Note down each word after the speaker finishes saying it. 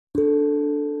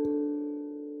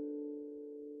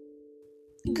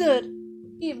Good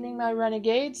evening, my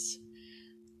renegades.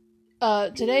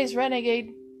 Today's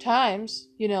Renegade Times,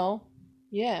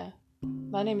 Yeah.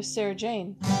 My name is Sarah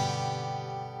Jane.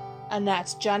 And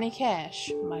that's Johnny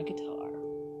Cash, my guitar.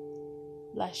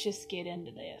 Let's just get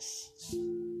into this.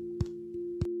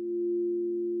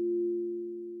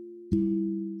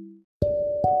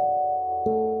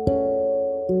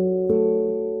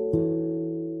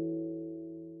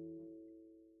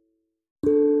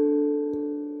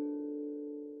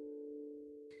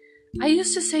 I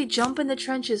used to say jump in the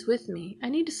trenches with me. I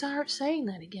need to start saying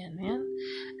that again, man.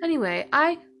 Anyway,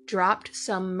 I dropped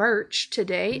some merch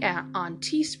today on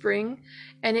Teespring,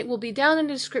 and it will be down in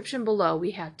the description below.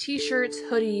 We have t-shirts,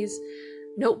 hoodies,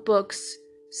 notebooks,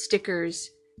 stickers,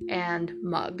 and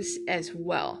mugs as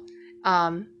well.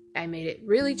 I made it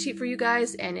really cheap for you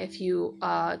guys, and if you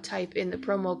type in the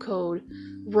promo code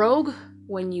ROGUE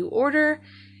when you order,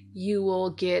 you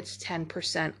will get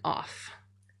 10% off.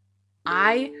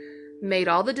 I made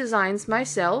all the designs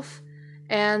myself,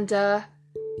 and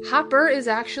Hopper is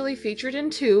actually featured in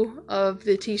 2 of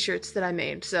the t-shirts that I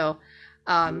made, so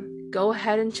go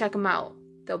ahead and check them out.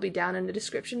 They'll be down in the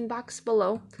description box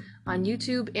below on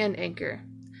YouTube and Anchor.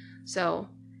 So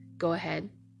go ahead,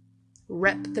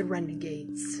 rep the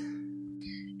Renegades.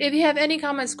 If you have any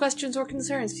comments, questions, or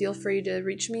concerns, feel free to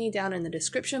reach me down in the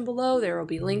description below. There will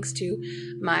be links to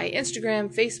my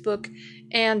Instagram, Facebook,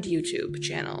 and YouTube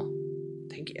channel.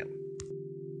 Thank you.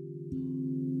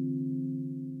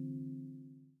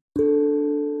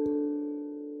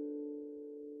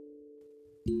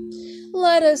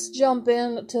 Let us jump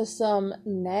into some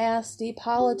nasty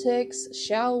politics,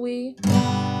 shall we?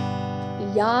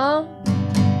 Yeah?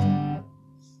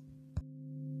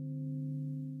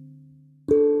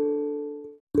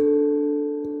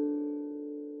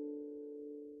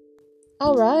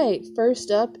 Alright,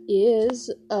 first up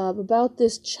is about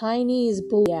this Chinese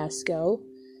fiasco.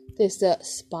 This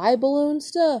spy balloon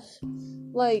stuff.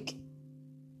 Like,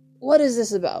 what is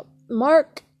this about?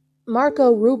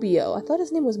 Marco Rubio. I thought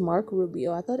his name was Mark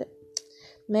Rubio.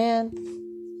 Man,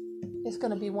 it's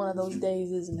gonna be one of those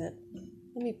days, isn't it?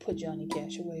 Let me put Johnny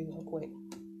Cash away real quick.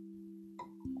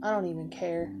 I don't even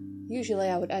care. Usually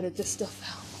I would edit this stuff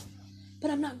out, but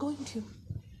I'm not going to.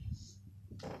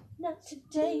 Not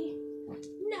today.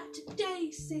 Not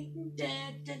today, Satan.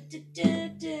 Da, da, da, da,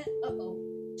 da. Uh-oh.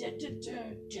 Da, da,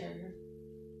 da, da.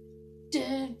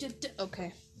 Da, da, da.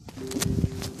 Okay.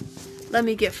 Let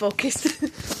me get focused.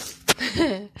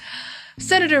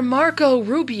 Senator Marco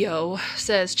Rubio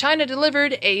says China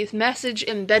delivered a message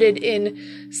embedded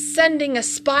in sending a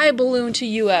spy balloon to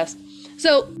U.S.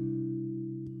 So,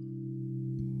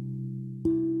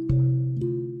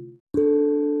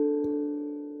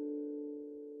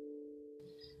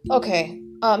 okay,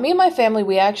 me and my family,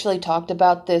 we actually talked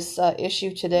about this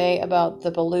issue today, about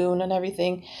the balloon and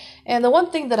everything. And the one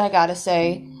thing that I gotta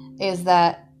say is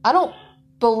that I don't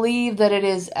believe that it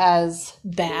is as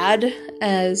bad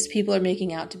as people are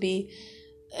making out to be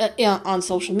on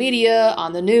social media,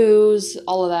 on the news,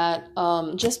 all of that.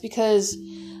 Just because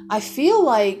I feel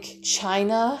like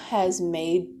China has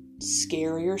made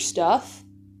scarier stuff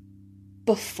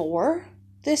before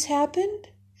this happened.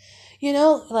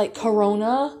 Like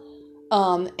Corona,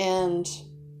 and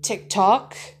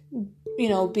TikTok,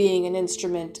 being an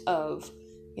instrument of,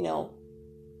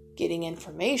 getting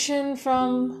information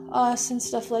from us and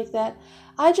stuff like that.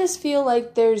 I just feel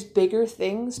like there's bigger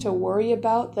things to worry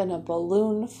about than a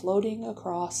balloon floating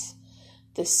across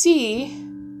the sea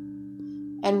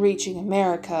and reaching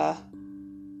America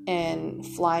and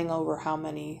flying over how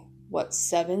many,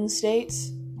 7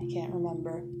 states? I can't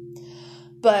remember.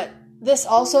 But this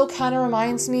also kind of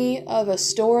reminds me of a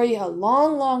story a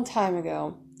long, long time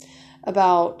ago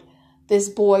about this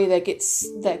boy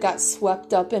that got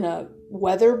swept up in a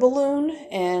weather balloon,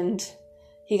 and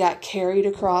he got carried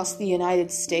across the United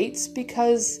States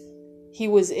because he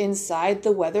was inside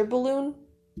the weather balloon.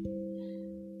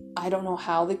 I don't know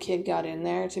how the kid got in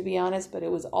there, to be honest, but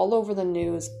it was all over the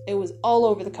news. It was all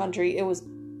over the country. It was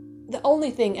the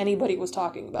only thing anybody was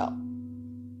talking about.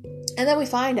 And then we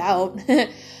find out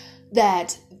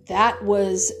that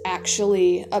was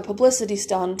actually a publicity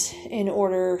stunt in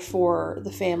order for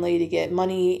the family to get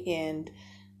money and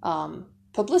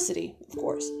publicity, of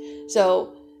course.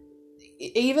 So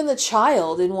even the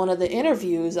child in one of the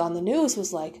interviews on the news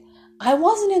was like, I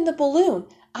wasn't in the balloon.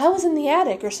 I was in the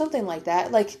attic or something like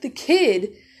that. Like, the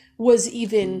kid was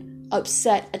even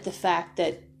upset at the fact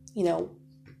that,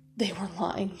 they were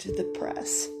lying to the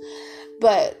press.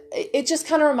 But it just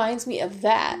kind of reminds me of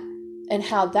that and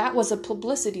how that was a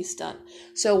publicity stunt.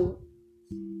 So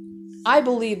I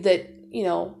believe that,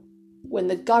 when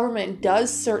the government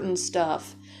does certain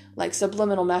stuff, like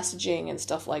subliminal messaging and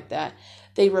stuff like that.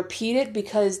 They repeat it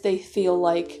because they feel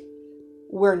like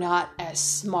we're not as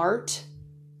smart.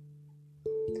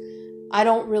 I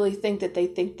don't really think that they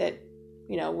think that,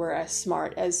 we're as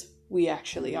smart as we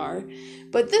actually are.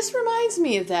 But this reminds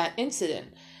me of that incident.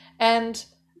 And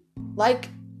like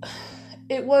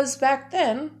it was back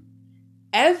then,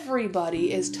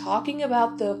 everybody is talking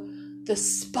about the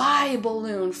spy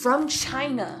balloon from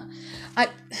China.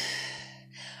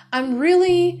 I'm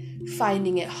really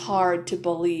finding it hard to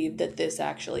believe that this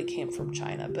actually came from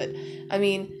China. But,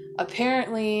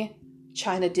 apparently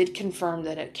China did confirm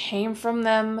that it came from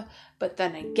them. But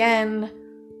then again,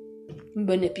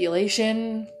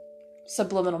 manipulation,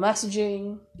 subliminal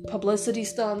messaging, publicity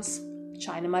stunts,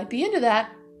 China might be into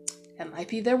that. That might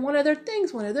be one of their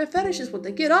things, one of their fetishes, what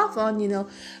they get off on,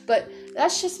 But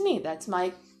that's just me.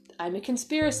 I'm a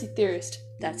conspiracy theorist.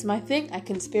 That's my thing. I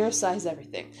conspiracize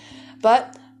everything.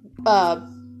 But now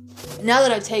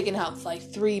that I've taken out like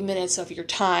 3 minutes of your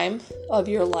time, of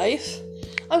your life,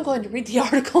 I'm going to read the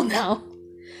article now.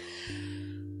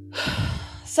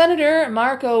 Senator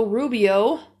Marco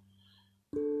Rubio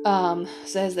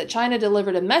says that China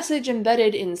delivered a message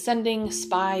embedded in sending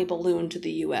spy balloon to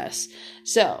the U.S.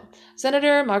 So,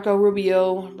 Senator Marco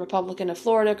Rubio, Republican of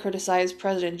Florida, criticized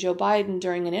President Joe Biden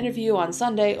during an interview on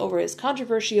Sunday over his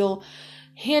controversial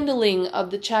handling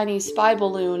of the Chinese spy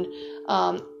balloon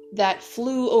that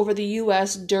flew over the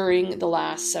U.S. during the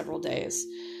last several days.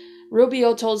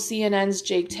 Rubio told CNN's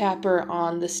Jake Tapper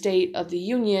on the State of the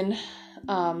Union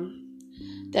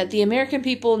that the American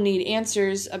people need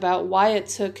answers about why it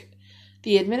took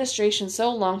the administration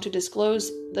so long to disclose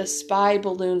the spy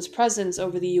balloon's presence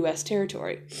over the U.S.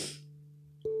 territory.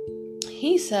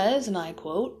 He says, and I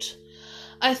quote,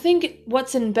 "I think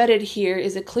what's embedded here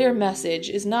is a clear message,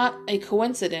 is not a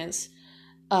coincidence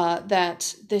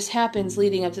that this happens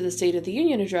leading up to the State of the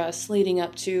Union address, leading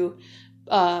up to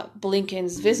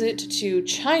Blinken's visit to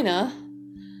China."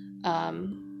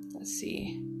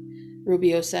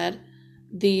 Rubio said,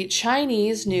 "The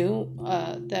Chinese knew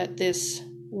that this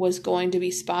was going to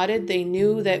be spotted. They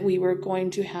knew that we were going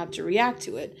to have to react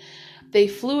to it. They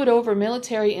flew it over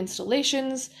military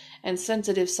installations and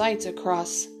sensitive sites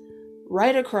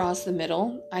right across the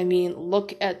middle.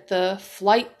 Look at the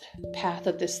flight path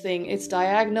of this thing. It's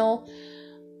diagonal,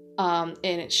 and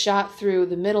it shot through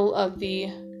the middle of the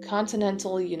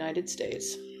continental United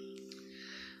States."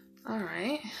 All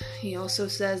right. He also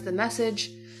says the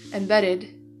message embedded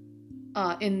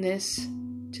in this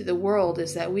to the world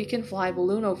is that we can fly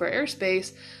balloon over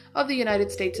airspace of the United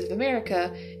States of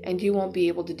America, and you won't be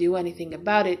able to do anything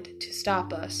about it to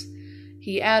stop us.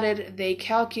 He added, "They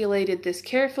calculated this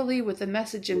carefully with the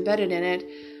message embedded in it,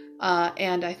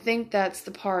 and I think that's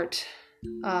the part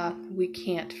we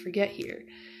can't forget here.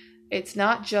 It's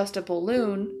not just a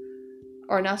balloon,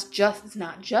 it's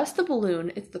not just the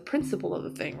balloon, it's the principle of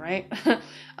the thing, right?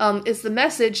 It's the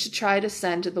message to try to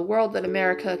send to the world that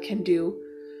America can do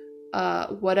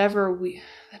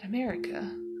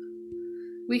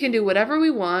we can do whatever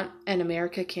we want, and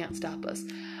America can't stop us."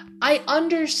 I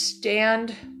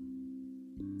understand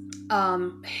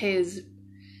his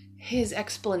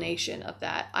explanation of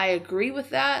that. I agree with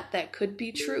that. That could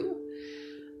be true.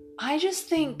 I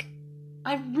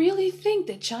really think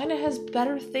that China has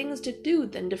better things to do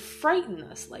than to frighten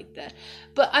us like that.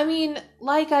 But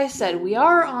like I said, we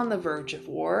are on the verge of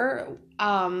war.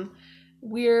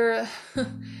 We're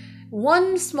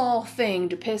one small thing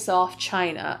to piss off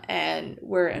China and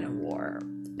we're in a war,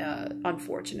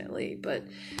 unfortunately. But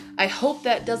I hope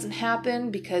that doesn't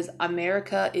happen because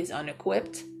America is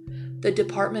unequipped. The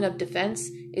Department of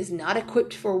Defense is not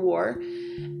equipped for war.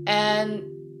 And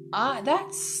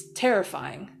that's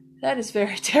terrifying. That is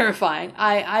very terrifying.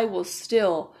 I will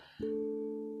still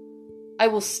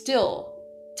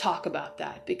talk about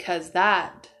that because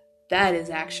that is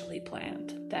actually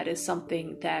planned. That is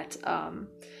something that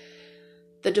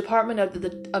the Department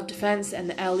of Defense and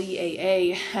the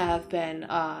LEAA have been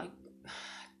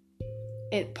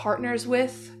partners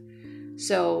with.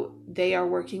 So they are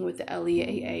working with the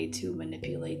LEAA to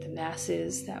manipulate the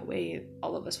masses. That way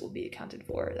all of us will be accounted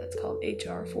for. That's called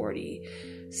HR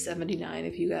 4079.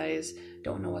 If you guys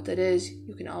don't know what that is,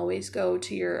 you can always go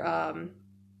to your, I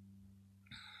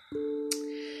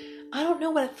don't know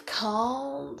what it's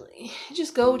called.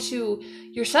 Just go to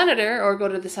your senator or go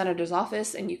to the senator's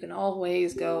office and you can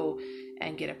always go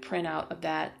and get a printout of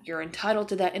that. You're entitled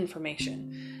to that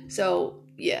information. So,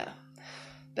 yeah.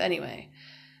 But anyway.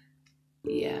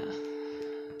 Yeah,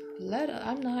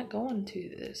 I'm not going to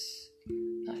this.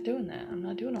 I'm not doing that. I'm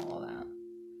not doing all of that.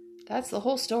 That's the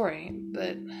whole story,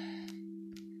 but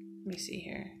let me see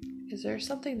here. Is there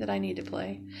something that I need to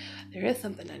play? There is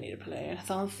something I need to play. It's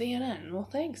on CNN. Well,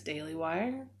 thanks, Daily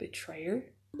Wire. Betrayer.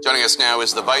 Joining us now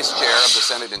is the Vice Chair of the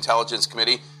Senate Intelligence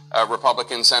Committee,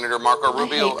 Republican Senator Marco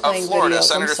Rubio of Florida. Videos.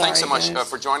 Senator, thanks so much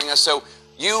for joining us. So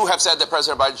you have said that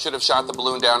President Biden should have shot the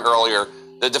balloon down earlier.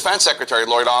 The Defense Secretary,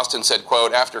 Lloyd Austin, said,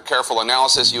 quote, after careful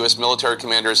analysis, U.S. military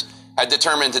commanders had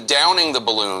determined that downing the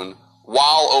balloon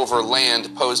while over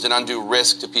land posed an undue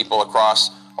risk to people across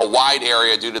a wide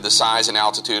area due to the size and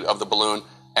altitude of the balloon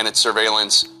and its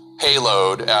surveillance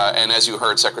payload. And as you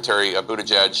heard, Secretary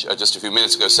Buttigieg just a few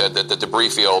minutes ago said that the debris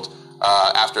field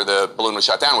after the balloon was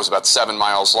shot down was about 7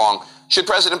 miles long. Should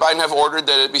President Biden have ordered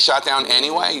that it be shot down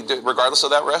anyway, regardless of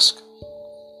that risk?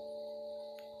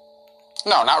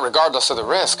 No, not regardless of the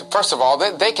risk. First of all,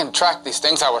 they can track these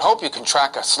things. I would hope you can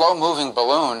track a slow-moving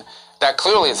balloon that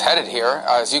clearly is headed here,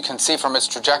 as you can see from its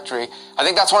trajectory. I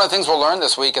think that's one of the things we'll learn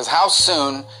this week is how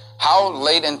soon, how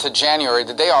late into January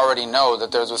did they already know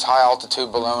that there was this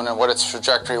high-altitude balloon and what its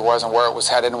trajectory was and where it was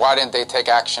headed, and why didn't they take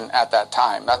action at that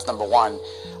time? That's number one.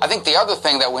 I think the other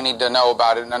thing that we need to know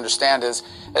about it and understand is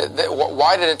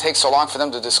why did it take so long for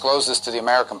them to disclose this to the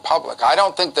American public? I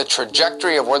don't think the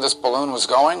trajectory of where this balloon was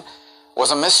going was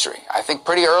a mystery. I think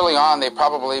pretty early on, they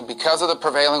probably, because of the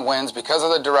prevailing winds, because of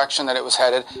the direction that it was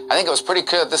headed, I think it was pretty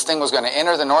clear that this thing was going to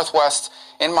enter the Northwest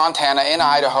in Montana, in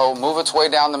Idaho, move its way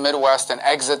down the Midwest, and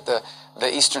exit the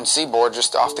eastern seaboard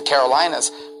just off the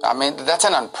Carolinas. I mean, that's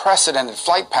an unprecedented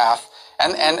flight path.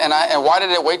 And why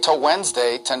did it wait till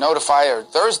Wednesday to notify, or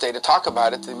Thursday to talk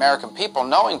about it to the American people,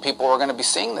 knowing people were going to be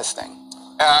seeing this thing?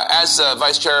 As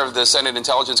Vice Chair of the Senate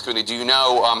Intelligence Committee, do you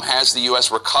know, has the U.S.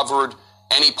 recovered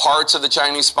any parts of the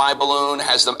Chinese spy balloon?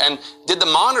 And did the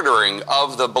monitoring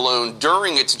of the balloon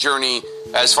during its journey,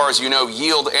 as far as you know,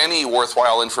 yield any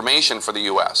worthwhile information for the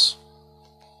U.S.?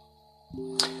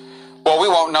 Well, we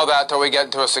won't know that until we get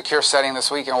into a secure setting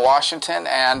this week in Washington,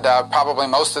 and probably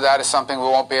most of that is something we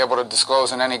won't be able to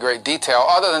disclose in any great detail,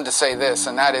 other than to say this,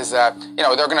 and that is that,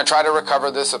 they're going to try to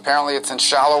recover this. Apparently it's in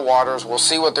shallow waters. We'll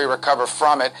see what they recover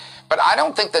from it. But I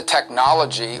don't think the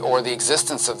technology or the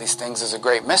existence of these things is a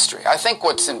great mystery. I think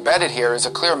what's embedded here is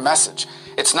a clear message.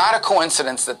 It's not a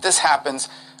coincidence that this happens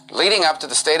leading up to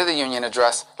the State of the Union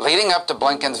address, leading up to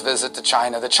Blinken's visit to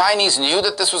China. The Chinese knew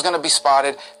that this was going to be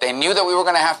spotted. They knew that we were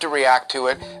going to have to react to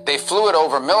it. They flew it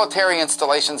over military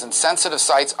installations and sensitive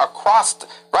sites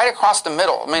right across the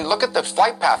middle. I mean, look at the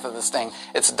flight path of this thing.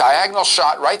 It's a diagonal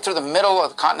shot right through the middle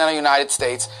of the continental United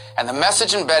States. And the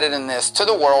message embedded in this to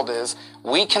the world is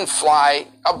we can fly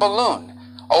a balloon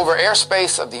over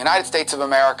airspace of the United States of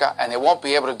America, and they won't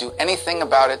be able to do anything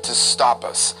about it to stop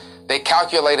us. They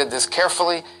calculated this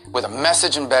carefully with a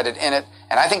message embedded in it,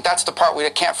 and I think that's the part we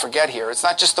can't forget here. It's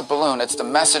not just the balloon, it's the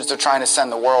message they're trying to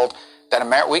send the world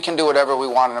that we can do whatever we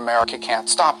want and America can't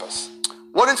stop us.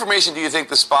 What information do you think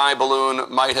the spy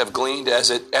balloon might have gleaned as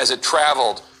it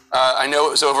traveled? I know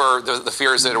it was over the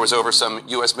fears that it was over some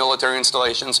U.S. military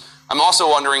installations. I'm also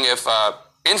wondering if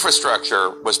infrastructure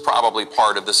was probably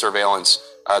part of the surveillance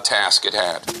task it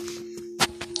had.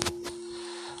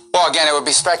 Well, again, it would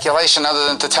be speculation other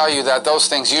than to tell you that those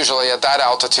things usually at that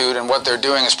altitude and what they're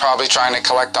doing is probably trying to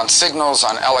collect on signals,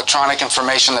 on electronic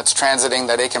information that's transiting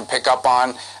that they can pick up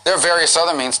on. There are various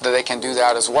other means that they can do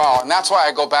that as well. And that's why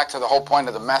I go back to the whole point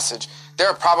of the message. There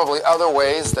are probably other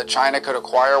ways that China could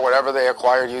acquire whatever they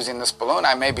acquired using this balloon.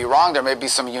 I may be wrong. There may be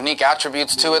some unique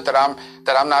attributes to it that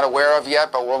I'm not aware of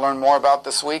yet, but we'll learn more about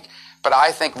this week. But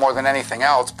I think more than anything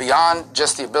else, beyond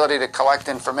just the ability to collect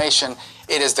information,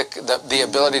 it is the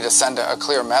ability to send a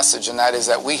clear message, and that is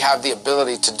that we have the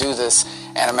ability to do this,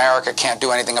 and America can't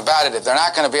do anything about it. If they're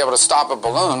not going to be able to stop a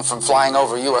balloon from flying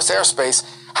over U.S. airspace,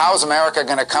 how is America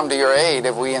going to come to your aid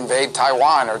if we invade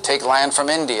Taiwan or take land from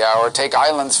India or take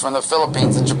islands from the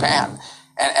Philippines and Japan?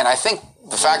 And I think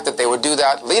the fact that they would do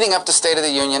that leading up to State of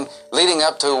the Union, leading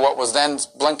up to what was then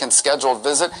Blinken's scheduled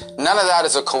visit, none of that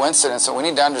is a coincidence. So we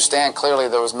need to understand clearly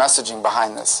there was messaging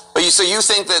behind this. So you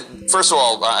think that, first of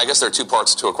all, I guess there are two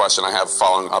parts to a question I have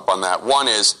following up on that. One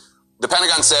is, the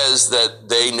Pentagon says that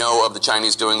they know of the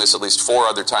Chinese doing this at least 4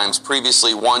 other times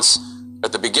previously, once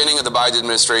at the beginning of the Biden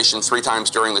administration, 3 times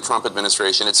during the Trump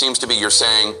administration. It seems to be you're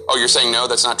saying no,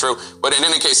 that's not true. But in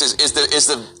any case, what's the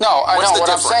difference?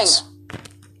 I'm saying.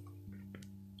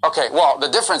 Okay, well, the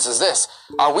difference is this.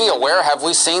 Are we aware? Have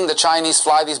we seen the Chinese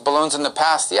fly these balloons in the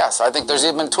past? Yes. I think there's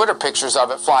even Twitter pictures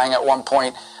of it flying at one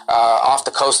point off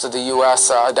the coast of the U.S.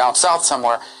 Down south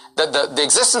somewhere. The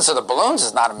existence of the balloons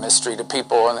is not a mystery to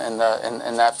people in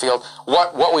that field.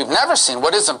 What we've never seen,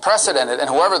 what is unprecedented, and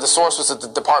whoever the source was at the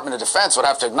Department of Defense would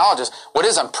have to acknowledge this, what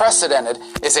is unprecedented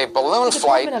is a balloon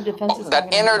flight that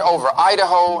entered over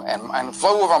Idaho and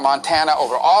flew over Montana,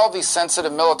 over all these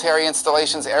sensitive military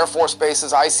installations, Air Force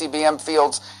bases, ICBM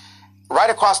fields, right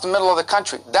across the middle of the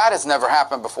country. That has never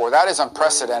happened before. That is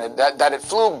unprecedented. That it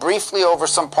flew briefly over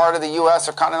some part of the U.S.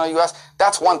 or continental U.S.,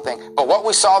 that's one thing. But what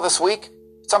we saw this week,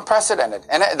 it's unprecedented.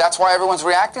 And that's why everyone's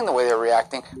reacting the way they're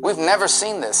reacting. We've never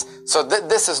seen this. So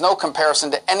this is no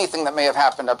comparison to anything that may have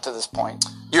happened up to this point.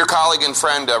 Your colleague and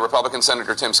friend, Republican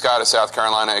Senator Tim Scott of South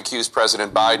Carolina, accused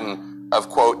President Biden of,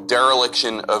 quote,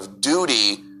 dereliction of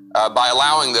duty by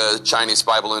allowing the Chinese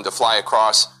spy balloon to fly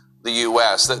across the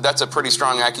U.S. That's a pretty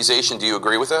strong accusation. Do you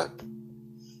agree with that?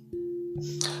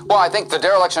 Well, I think the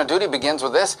dereliction of duty begins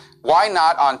with this. Why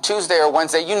not on Tuesday or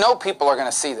Wednesday? You know people are going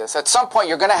to see this. At some point,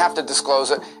 you're going to have to disclose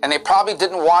it, and they probably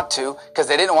didn't want to because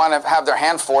they didn't want to have their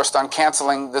hand forced on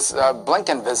canceling this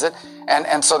Blinken visit,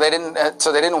 and so they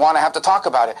didn't want to have to talk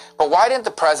about it. But why didn't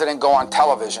the president go on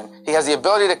television? He has the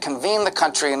ability to convene the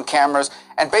country in cameras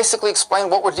and basically explain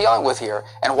what we're dealing with here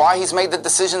and why he's made the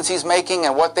decisions he's making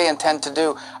and what they intend to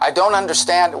do. I don't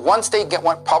understand. Once they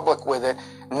went public with it,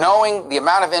 knowing the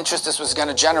amount of interest this was going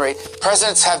to generate,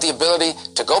 presidents have the ability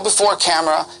to go before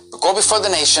camera, go before the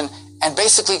nation, and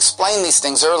basically explain these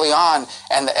things early on.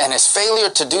 And his failure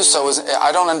to do so is,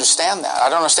 I don't understand that. I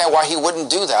don't understand why he wouldn't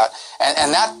do that.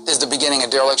 And that is the beginning of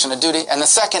dereliction of duty. And the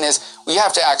second is, we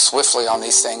have to act swiftly on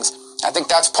these things. I think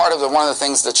that's part of one of the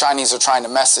things the Chinese are trying to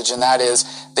message, and that is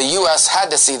the U.S.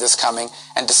 had to see this coming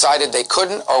and decided they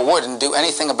couldn't or wouldn't do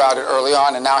anything about it early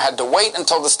on, and now had to wait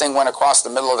until this thing went across the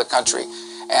middle of the country.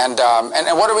 And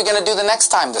what are we going to do the next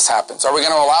time this happens? Are we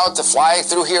going to allow it to fly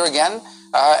through here again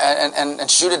and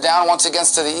shoot it down once again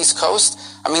to the East Coast?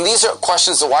 I mean, these are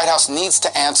questions the White House needs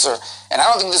to answer. And I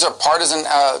don't think these are partisan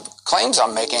claims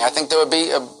I'm making. I think there would be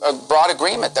a broad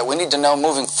agreement that we need to know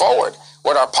moving forward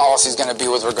what our policy is going to be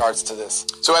with regards to this.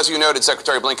 So as you noted,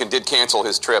 Secretary Blinken did cancel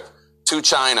his trip to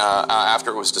China after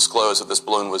it was disclosed that this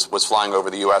balloon was flying over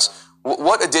the U.S.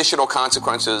 What additional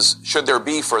consequences should there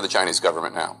be for the Chinese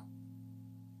government now?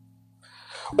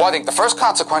 Well, I think the first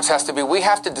consequence has to be we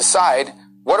have to decide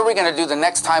what are we going to do the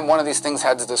next time one of these things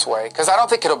heads this way? Because I don't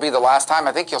think it'll be the last time.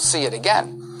 I think you'll see it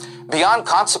again. Beyond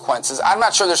consequences, I'm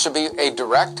not sure there should be a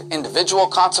direct individual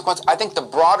consequence. I think the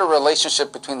broader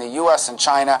relationship between the U.S. and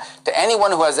China, to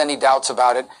anyone who has any doubts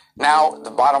about it, now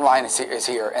the bottom line is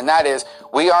here. And that is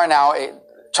we are now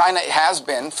China has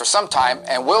been for some time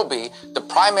and will be the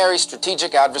primary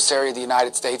strategic adversary of the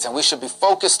United States, and we should be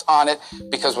focused on it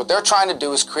because what they're trying to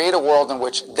do is create a world in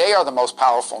which they are the most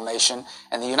powerful nation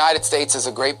and the United States is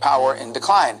a great power in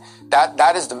decline.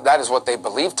 That is what they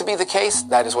believe to be the case.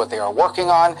 That is what they are working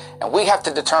on, and we have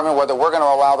to determine whether we're going to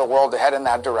allow the world to head in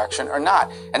that direction or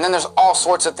not. And then there's all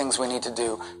sorts of things we need to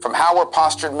do, from how we're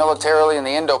postured militarily in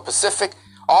the Indo-Pacific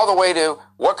all the way to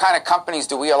what kind of companies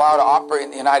do we allow to operate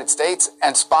in the United States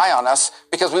and spy on us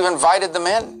because we've invited them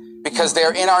in, because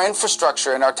they're in our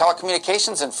infrastructure, in our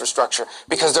telecommunications infrastructure,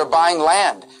 because they're buying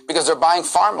land, because they're buying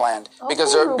farmland,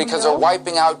 because they're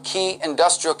wiping out key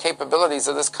industrial capabilities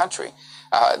of this country.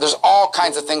 There's all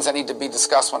kinds of things that need to be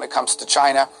discussed when it comes to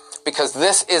China, because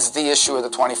this is the issue of the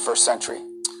 21st century.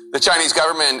 The Chinese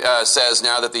government says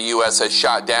now that the U.S. has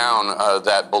shot down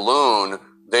that balloon,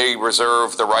 they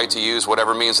reserve the right to use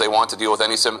whatever means they want to deal with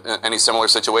any similar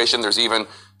situation. There's even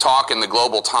talk in the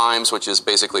Global Times, which is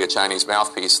basically a Chinese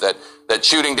mouthpiece, that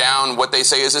shooting down what they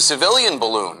say is a civilian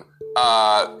balloon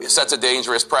sets a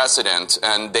dangerous precedent,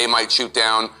 and they might shoot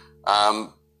down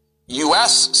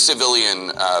U.S.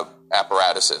 civilian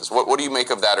apparatuses. What do you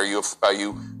make of that? Are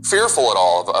you fearful at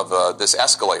all of this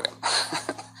escalating?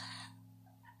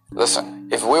 Listen,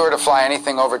 if we were to fly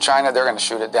anything over China, they're going to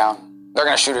shoot it down. They're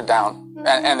going to shoot it down.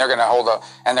 And they're going to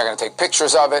they're going to take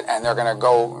pictures of it, and they're going to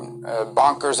go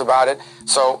bonkers about it.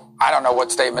 So I don't know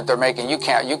what statement they're making. You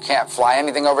can't fly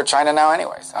anything over China now,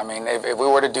 anyways. I mean, if we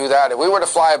were to do that, if we were to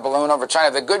fly a balloon over China,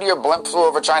 if the Goodyear blimp flew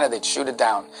over China, they'd shoot it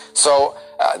down. So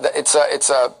it's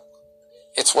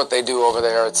what they do over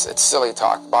there. It's silly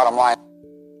talk. Bottom line.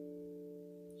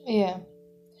 Yeah,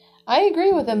 I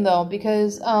agree with him though,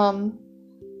 because the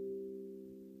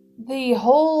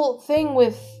whole thing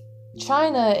with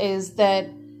China is that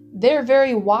they're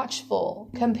very watchful.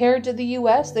 Compared to the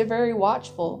US, they're very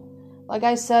watchful. Like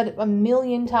I said a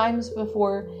million times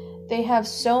before, they have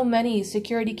so many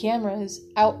security cameras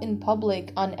out in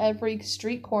public on every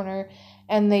street corner,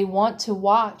 and they want to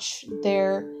watch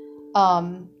their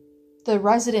the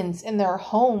residents in their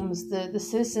homes, the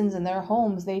citizens in their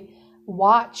homes. They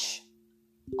watch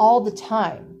all the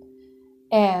time.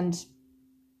 And,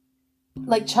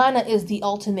 like, China is the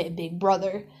ultimate big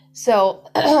brother. So,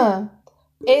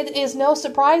 it is no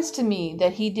surprise to me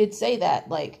that he did say that.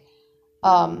 Like,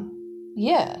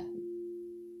 yeah.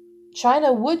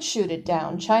 China would shoot it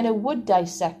down. China would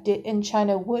dissect it. And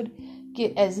China would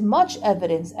get as much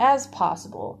evidence as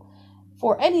possible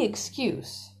for any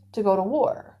excuse to go to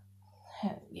war.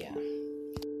 Yeah.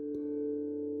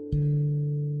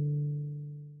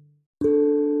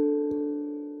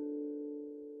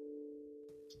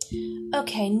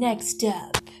 Okay, next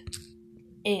up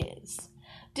is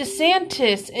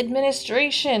DeSantis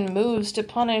administration moves to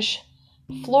punish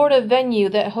Florida venue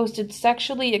that hosted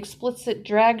sexually explicit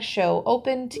drag show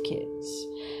open to kids.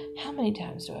 How many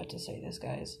times do I have to say this,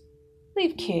 guys?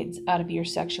 Leave kids out of your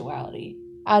sexuality,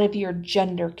 out of your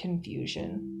gender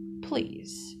confusion.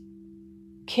 Please.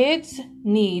 Kids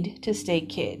need to stay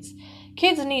kids.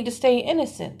 Kids need to stay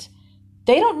innocent.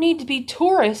 They don't need to be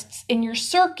tourists in your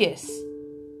circus.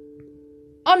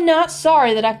 I'm not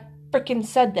sorry that I frickin'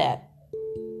 said that.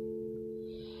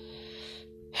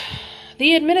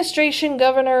 The administration,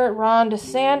 Governor Ron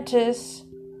DeSantis,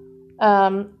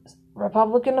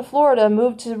 Republican of Florida,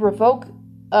 moved to revoke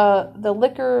the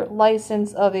liquor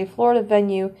license of a Florida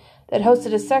venue that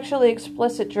hosted a sexually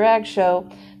explicit drag show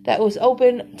that was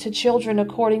open to children,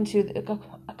 according to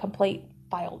a complaint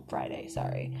filed Friday.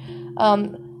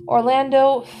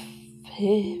 Orlando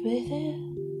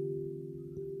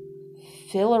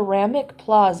Philharmonic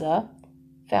Plaza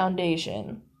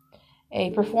Foundation,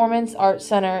 a performance art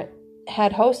center,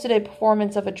 had hosted a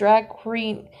performance of a drag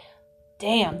queen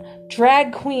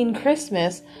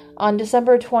Christmas on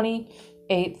December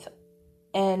 28th,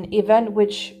 an event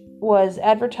which was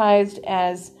advertised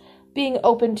as being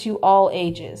open to all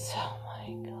ages. Oh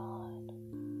my God.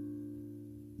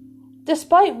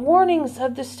 Despite warnings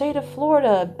of the state of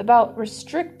Florida about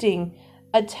restricting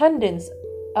attendance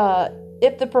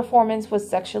if the performance was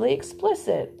sexually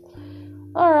explicit.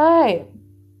 All right.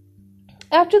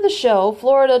 After the show,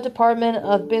 Florida Department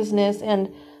of Business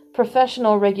and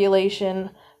Professional Regulation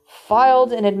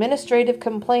filed an administrative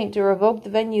complaint to revoke the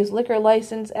venue's liquor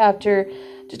license after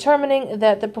determining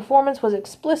that the performance was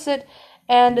explicit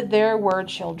and there were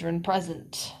children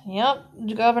present.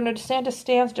 Yep, Governor DeSantis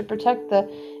stands to protect the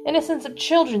innocence of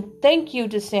children. Thank you,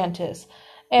 DeSantis.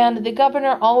 And the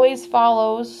governor always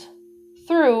follows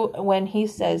through when he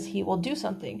says he will do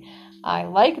something. I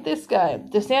like this guy.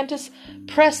 DeSantis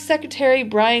Press Secretary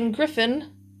Brian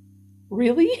Griffin.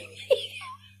 Really?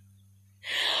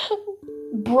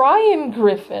 Brian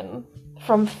Griffin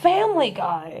from Family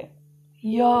Guy.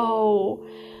 Yo.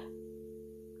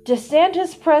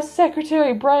 DeSantis Press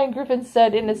Secretary Brian Griffin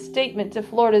said in a statement to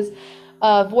Florida's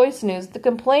Voice News, the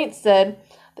complaint said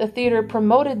the theater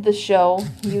promoted the show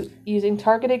using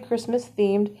targeted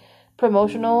Christmas-themed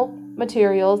promotional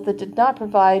materials that did not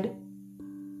provide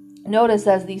notice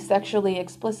as the sexually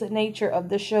explicit nature of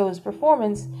the show's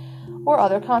performance or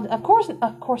other content. Of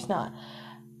course not.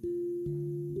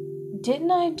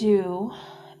 Didn't I do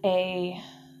a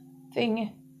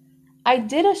thing? I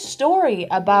did a story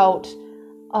about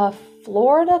a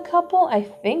Florida couple. I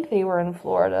think they were in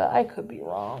Florida. I could be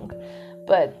wrong.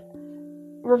 But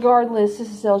regardless, this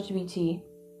is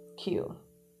LGBTQ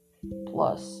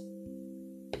plus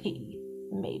P,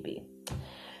 maybe.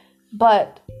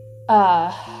 But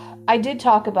I did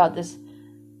talk about this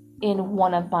in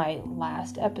one of my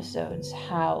last episodes,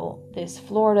 how this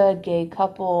Florida gay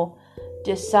couple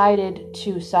decided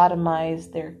to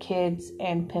sodomize their kids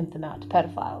and pimp them out to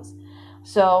pedophiles.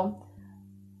 So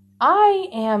I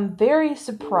am very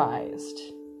surprised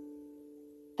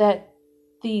that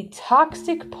the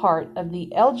toxic part of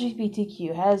the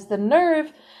LGBTQ has the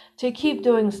nerve to keep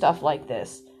doing stuff like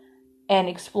this and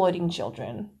exploiting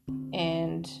children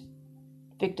and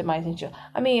victimizing children.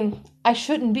 I mean, I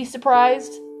shouldn't be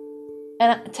surprised,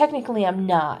 and technically I'm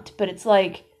not, but it's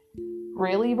like,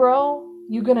 really, bro?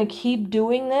 You gonna keep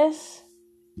doing this?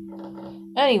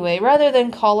 Anyway, rather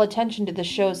than call attention to the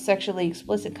show's sexually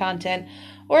explicit content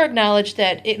or acknowledge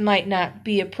that it might not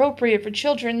be appropriate for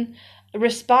children,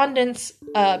 respondents'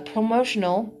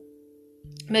 promotional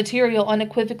material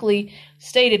unequivocally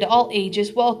stated all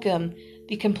ages welcome.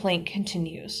 The complaint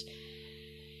continues.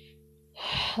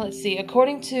 Let's see.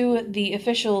 According to the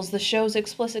officials, the show's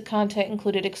explicit content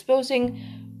included exposing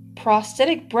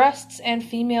prosthetic breasts and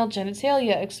female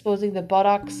genitalia, exposing the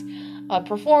buttocks,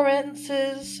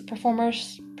 performers,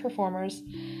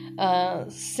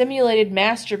 simulated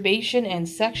masturbation, and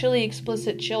sexually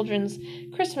explicit children's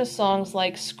Christmas songs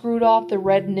like "Screwed Off the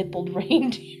Red-Nippled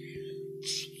Reindeer."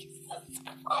 Jesus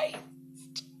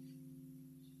Christ.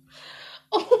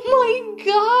 Oh my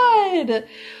God.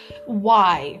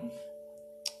 Why?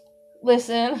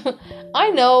 listen, I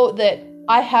know that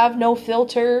I have no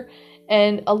filter,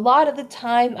 and a lot of the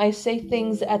time I say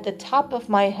things at the top of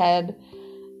my head,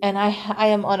 and I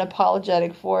am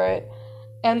unapologetic for it.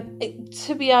 And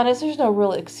to be honest, there's no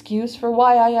real excuse for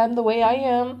why I am the way I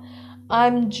am.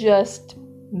 I'm just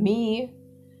me.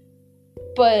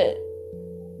 But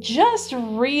just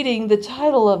reading the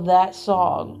title of that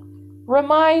song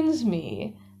reminds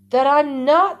me that I'm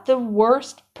not the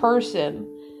worst person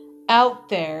out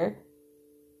there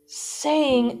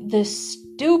saying the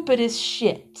stupidest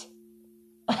shit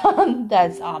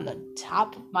that's on the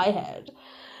top of my head.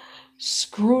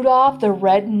 Screwed off the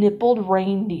red-nippled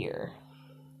reindeer.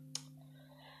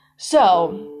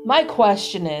 So, my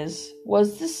question is,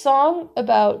 was this song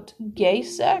about gay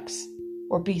sex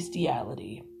or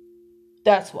bestiality?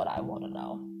 That's what I want to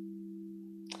know.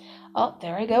 Oh,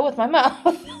 there I go with my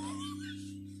mouth.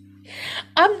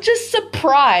 I'm just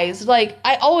surprised. Like,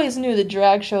 I always knew that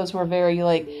drag shows were very,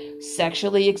 like,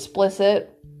 sexually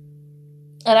explicit.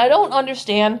 And I don't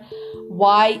understand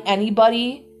why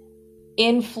anybody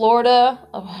in Florida...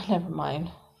 Oh, never mind.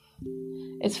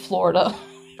 It's Florida.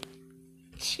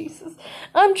 Jesus.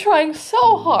 I'm trying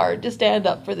so hard to stand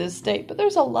up for this state, but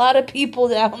there's a lot of people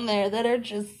down there that are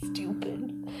just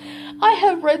stupid. I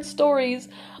have read stories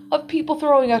of people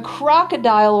throwing a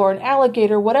crocodile or an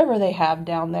alligator, whatever they have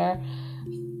down there.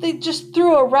 They just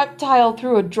threw a reptile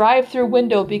through a drive-through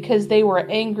window because they were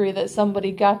angry that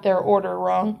somebody got their order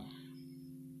wrong.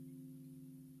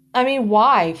 I mean,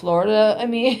 why, Florida? I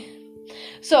mean,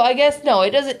 so I guess, no,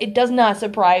 it does not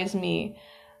surprise me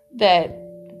that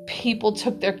people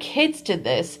took their kids to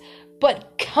this,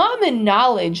 but common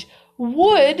knowledge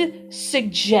would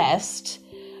suggest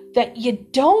that you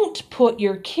don't put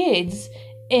your kids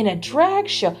in a drag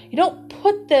show. You don't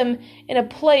put them in a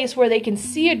place where they can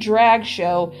see a drag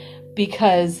show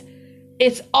because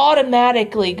it's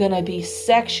automatically gonna be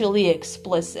sexually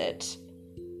explicit.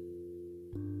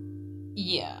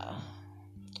 Yeah.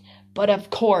 But of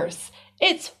course,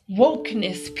 it's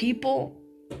wokeness, people.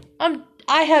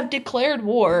 I have declared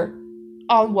war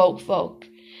on woke folk,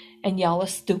 and y'all are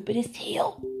stupid as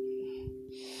hell.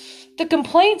 The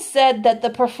complaint said that the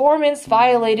performance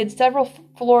violated several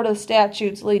Florida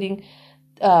statutes, leading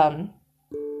the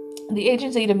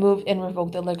agency to move and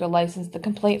revoke the liquor license. The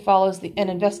complaint follows an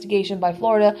investigation by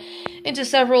Florida into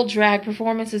several drag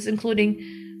performances,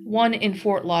 including one in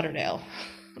Fort Lauderdale.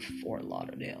 Fort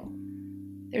Lauderdale.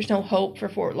 There's no hope for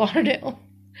Fort Lauderdale.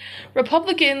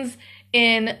 Republicans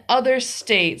in other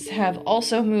states have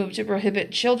also moved to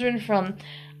prohibit children from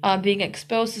being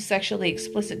exposed to sexually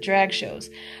explicit drag shows.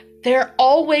 They're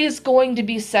always going to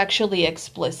be sexually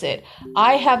explicit.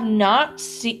 I've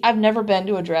never been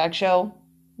to a drag show,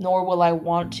 nor will I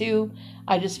want to.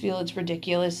 I just feel it's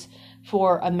ridiculous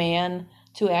for a man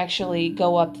to actually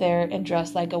go up there and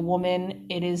dress like a woman.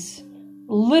 It is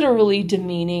literally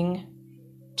demeaning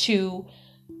to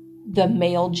the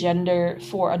male gender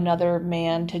for another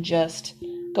man to just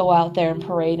go out there and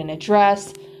parade in a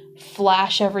dress,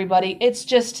 flash everybody. It's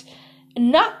just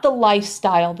not the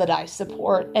lifestyle that I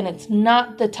support, and it's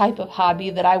not the type of hobby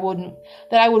that I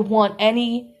would want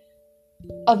any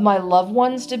of my loved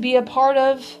ones to be a part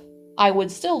of. I would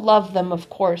still love them, of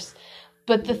course,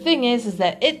 but the thing is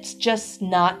that it's just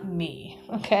not me,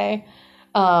 okay?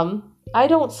 I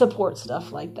don't support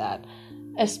stuff like that.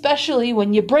 Especially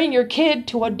when you bring your kid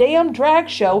to a damn drag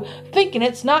show thinking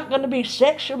it's not going to be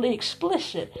sexually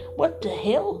explicit. What the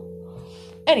hell?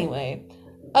 Anyway,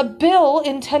 a bill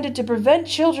intended to prevent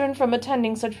children from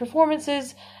attending such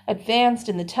performances advanced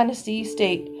in the Tennessee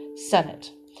State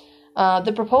Senate.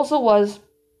 The proposal was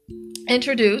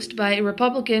introduced by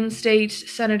Republican State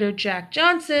Senator Jack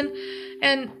Johnson,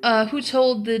 and who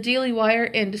told the Daily Wire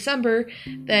in December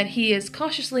that he is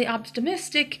cautiously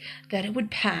optimistic that it would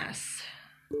pass.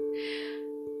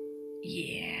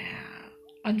 Yeah,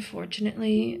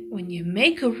 unfortunately, when you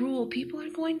make a rule, people are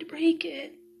going to break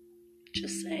it.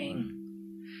 Just saying.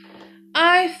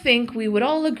 I think we would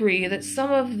all agree that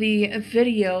some of the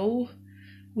video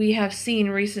we have seen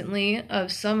recently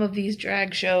of some of these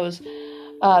drag shows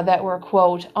that were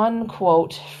quote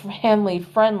unquote family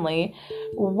friendly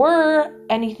were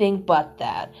anything but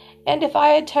that. And if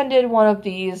I attended one of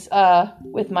these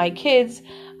with my kids,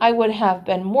 I would have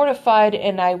been mortified,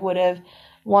 and I would have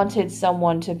wanted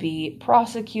someone to be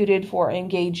prosecuted for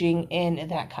engaging in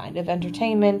that kind of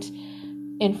entertainment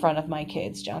in front of my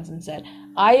kids, Johnson said.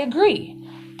 I agree,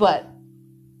 but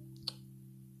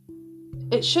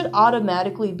it should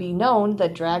automatically be known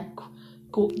that drag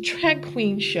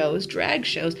queen shows, drag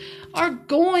shows, are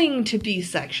going to be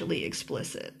sexually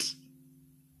explicit.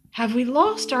 Have we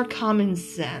lost our common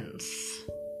sense?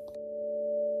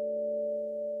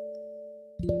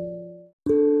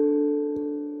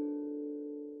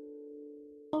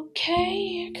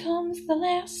 the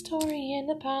last story in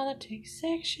the politics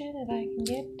section if I can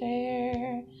get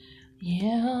there.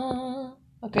 Yeah.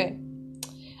 Okay.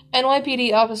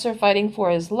 NYPD officer fighting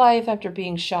for his life after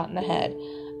being shot in the head.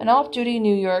 An off-duty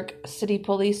New York City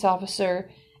police officer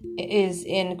is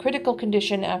in critical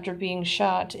condition after being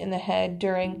shot in the head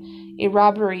during a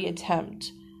robbery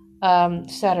attempt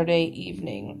Saturday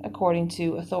evening, according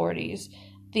to authorities.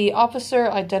 The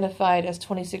officer, identified as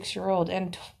 26-year-old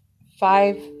and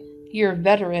 5-year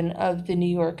veteran of the New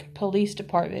York Police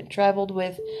Department, traveled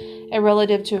with a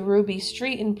relative to Ruby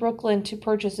Street in Brooklyn to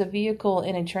purchase a vehicle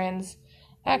in a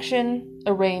transaction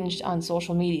arranged on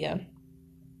social media.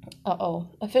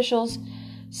 Officials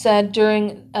said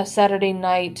during a Saturday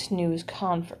night news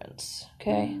conference.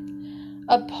 Okay.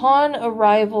 Upon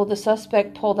arrival, the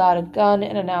suspect pulled out a gun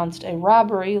and announced a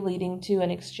robbery, leading to an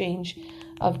exchange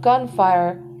of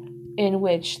gunfire in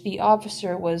which the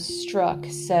officer was struck,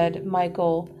 said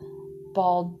Michael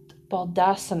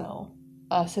Baldacino,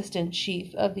 Assistant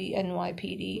Chief of the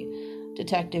NYPD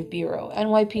Detective Bureau.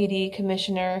 NYPD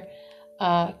Commissioner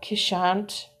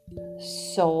Kishant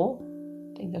Soul,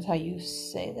 I think that's how you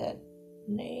say that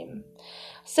name,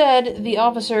 said the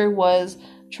officer was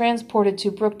transported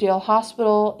to Brookdale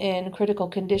Hospital in critical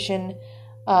condition.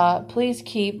 Please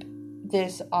keep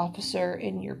this officer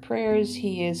in your prayers.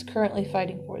 He is currently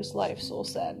fighting for his life, Soul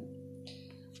said.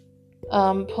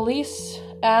 Police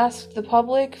asked the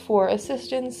public for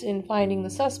assistance in finding the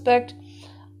suspect,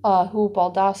 who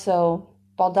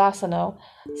Baldacino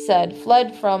said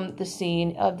fled from the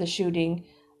scene of the shooting.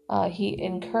 He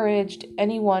encouraged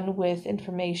anyone with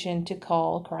information to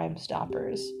call Crime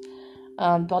Stoppers.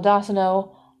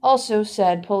 Baldacino also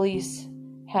said police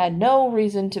had no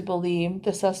reason to believe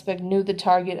the suspect knew the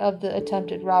target of the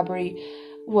attempted robbery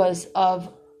was an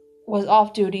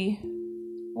off-duty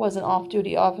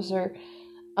officer,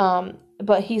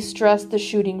 but he stressed the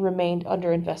shooting remained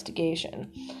under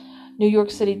investigation. New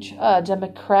York City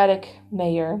Democratic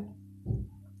Mayor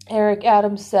Eric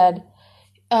Adams said,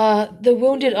 the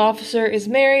wounded officer is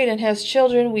married and has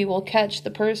children. We will catch the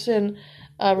person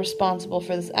responsible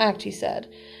for this act, he said.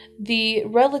 The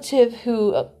relative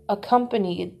who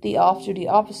accompanied the off-duty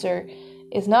officer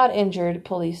is not injured,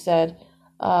 police said,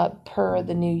 per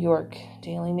the New York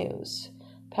Daily News.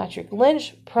 Patrick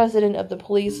Lynch, president of the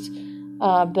Police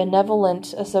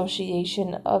Benevolent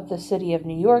Association of the City of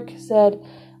New York, said,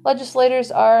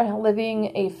 legislators are living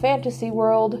in a fantasy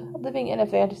world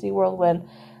when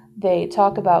they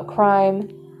talk about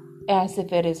crime as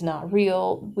if it is not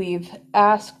real. We've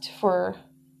asked for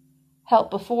help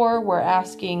before. We're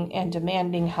asking and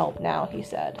demanding help now, he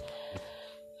said.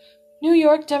 New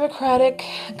York Democratic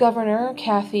Governor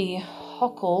Kathy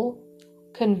Hochul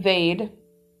conveyed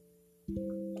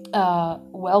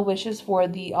well wishes for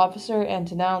the officer and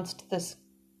denounced the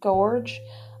scourge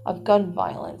of gun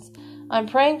violence. I'm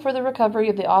praying for the recovery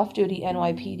of the off-duty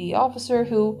NYPD officer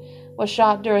who was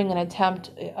shot during an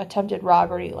attempted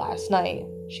robbery last night,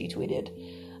 she tweeted.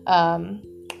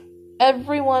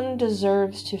 Everyone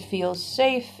deserves to feel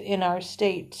safe in our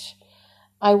state.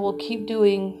 I will keep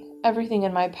doing everything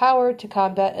in my power to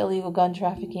combat illegal gun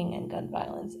trafficking and gun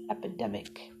violence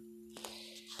epidemic.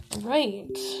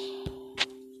 Right.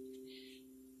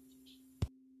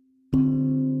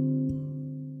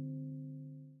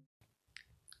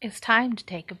 It's time to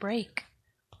take a break.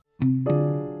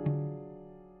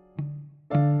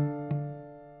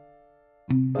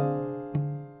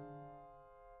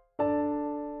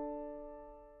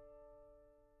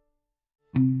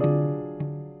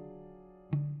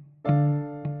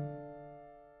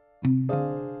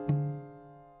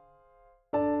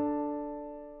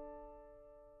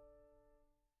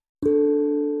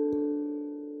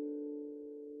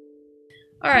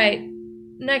 Alright,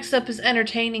 next up is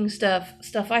entertaining stuff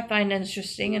I find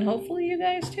interesting, and hopefully you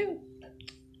guys too.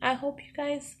 I hope you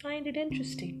guys find it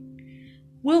interesting.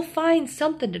 We'll find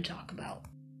something to talk about.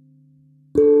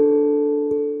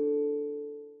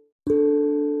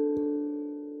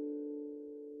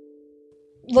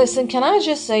 Listen, can I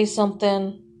just say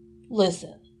something?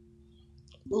 Listen.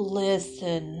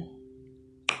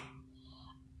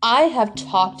 I have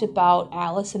talked about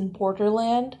Alice in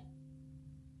Borderland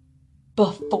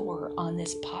before on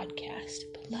this podcast,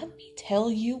 but let me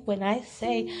tell you, when I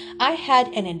say I had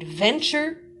an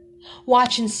adventure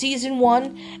watching season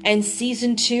 1 and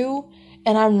season 2,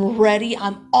 and I'm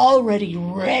already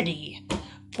ready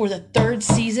for the 3rd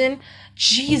season.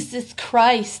 Jesus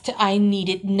Christ, I need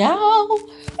it now.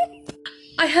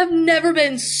 I have never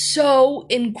been so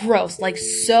engrossed,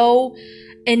 so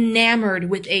enamored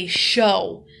with a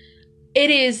show. It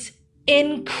is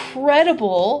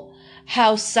incredible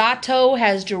how Sato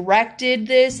has directed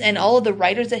this and all of the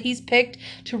writers that he's picked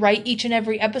to write each and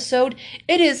every episode,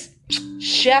 it is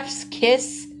chef's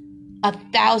kiss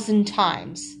 1,000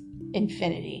 times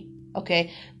infinity. Okay?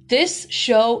 This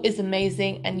show is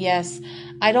amazing, and yes,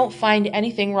 I don't find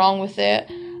anything wrong with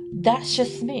it. That's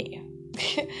just me.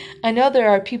 I know there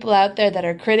are people out there that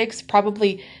are critics,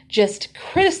 probably just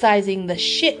criticizing the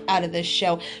shit out of this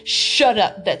show. Shut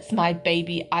up, that's my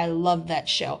baby. I love that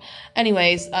show.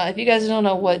 Anyways, if you guys don't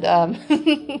know what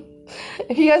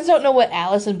if you guys don't know what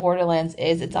Alice in Borderlands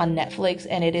is, it's on Netflix,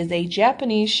 and it is a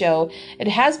Japanese show. It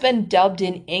has been dubbed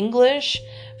in English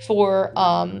for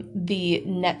the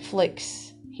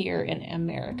Netflix here in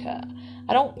America.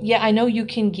 I know you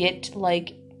can get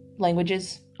like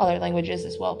other languages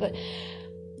as well, but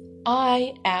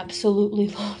I absolutely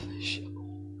love this show.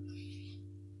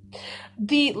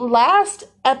 The last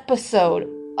episode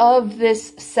of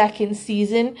this second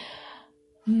season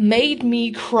made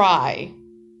me cry,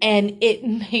 and it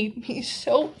made me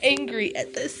so angry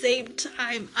at the same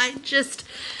time.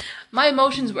 My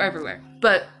emotions were everywhere.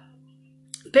 But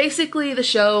basically the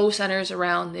show centers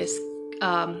around this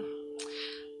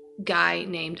guy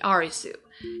named Arisu.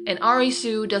 And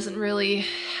Arisu doesn't really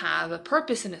have a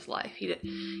purpose in his life.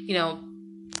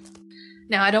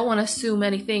 Now I don't want to assume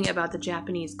anything about the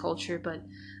Japanese culture, but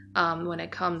when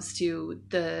it comes to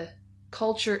the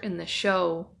culture in the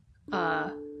show,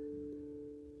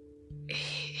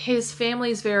 his family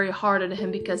is very hard on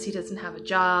him because he doesn't have a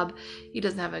job. He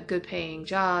doesn't have a good paying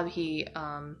job. He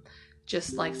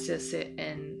just likes to sit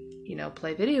and,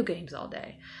 play video games all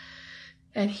day.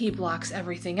 And he blocks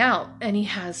everything out. And he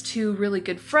has two really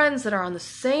good friends that are on the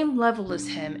same level as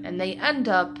him, and they end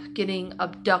up getting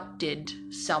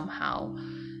abducted somehow.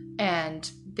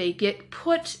 And they get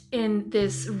put in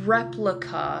this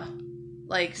replica,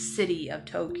 city of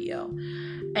Tokyo.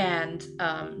 And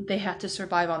they have to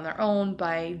survive on their own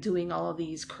by doing all of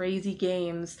these crazy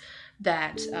games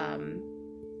that,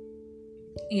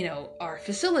 are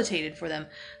facilitated for them,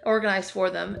 organized for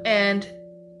them. And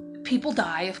people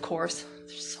die, of course.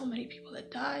 There's so many people that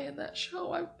die in that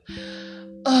show.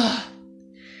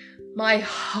 My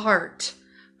heart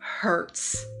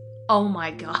hurts. Oh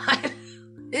my god.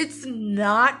 It's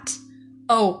not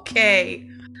okay.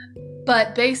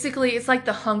 But basically, it's like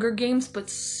the Hunger Games, but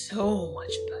so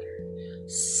much better.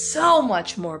 So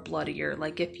much more bloodier.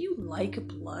 If you like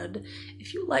blood,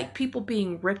 if you like people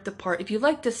being ripped apart, if you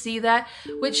like to see that,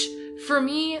 which for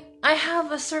me, I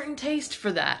have a certain taste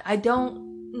for that. I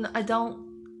don't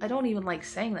even like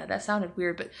saying that. That sounded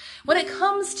weird. But when it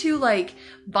comes to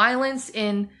violence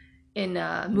in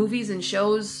movies and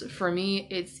shows, for me,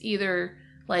 it's either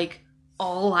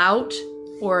all out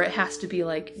or it has to be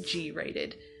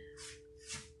G-rated.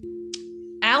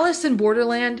 Alice in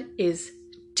Borderland is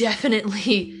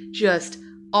definitely just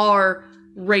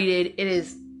R-rated. It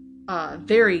is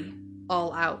very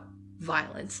all-out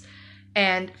violence.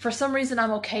 And for some reason,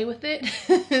 I'm okay with it.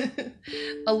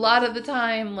 A lot of the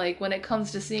time, when it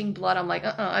comes to seeing blood, I'm like,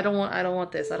 I don't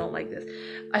want this. I don't like this.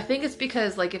 I think it's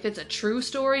because, if it's a true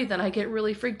story, then I get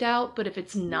really freaked out. But if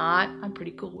it's not, I'm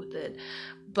pretty cool with it.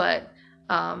 But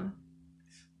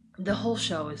the whole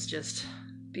show is just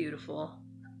beautiful.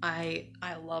 I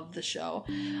love the show.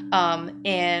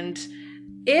 And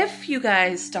if you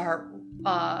guys start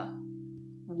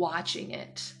watching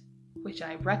it, which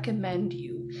I recommend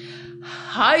you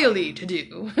highly to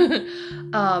do,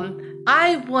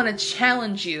 I want to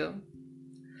challenge you,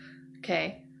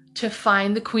 okay, to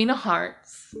find the Queen of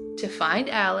Hearts, to find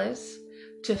Alice,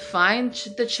 to find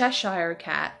the Cheshire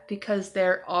Cat, because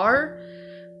there are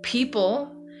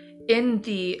people in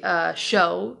the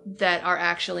show that are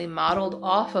actually modeled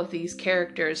off of these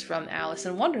characters from Alice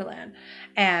in Wonderland.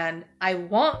 And I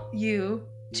want you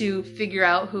to figure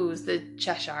out who's the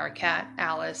Cheshire Cat,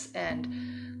 Alice, and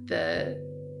the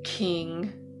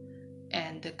King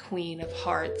and the Queen of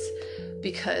Hearts,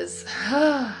 because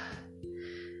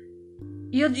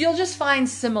you'll just find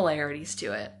similarities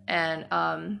to it. And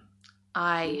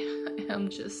I am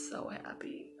just so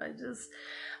happy.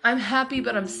 I'm happy,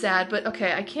 but I'm sad. But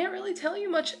okay, I can't really tell you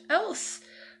much else,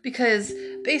 because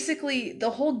basically the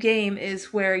whole game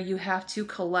is where you have to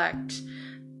collect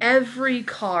every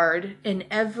card in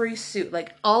every suit.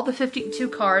 All the 52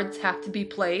 cards have to be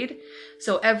played.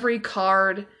 So every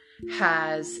card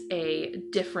has a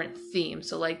different theme.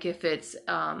 So if it's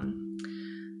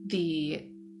the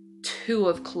 2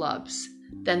 of clubs,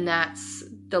 then that's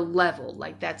the level.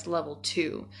 That's level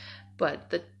 2.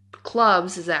 But the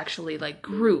clubs is actually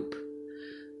group.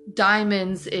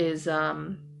 Diamonds is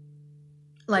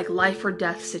life or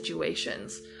death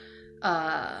situations.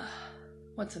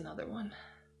 What's another one?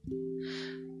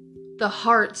 The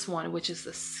hearts one, which is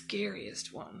the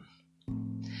scariest one.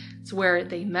 It's where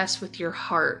they mess with your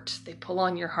heart. They pull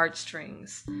on your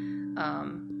heartstrings.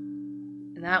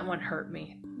 And that one hurt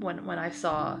me when I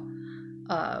saw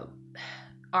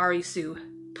Arisu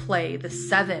play the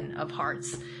 7 of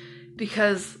hearts.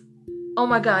 Because, oh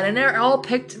my god, and they're all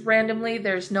picked randomly.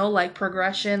 There's no like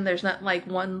progression. There's not like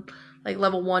one, like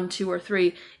level 1, 2, or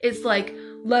 3. It's like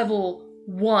level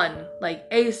 1, like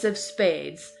ace of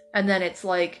spades. And then it's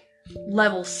like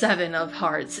level 7 of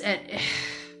hearts. And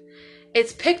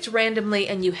it's picked randomly,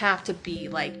 and you have to be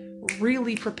like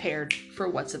really prepared for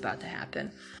what's about to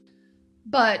happen.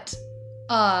 But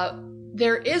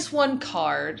there is one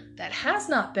card that has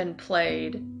not been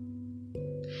played.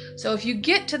 So if you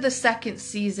get to the 2nd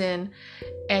season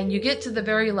and you get to the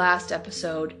very last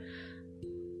episode,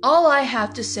 all I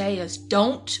have to say is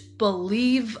don't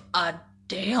believe a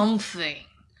damn thing.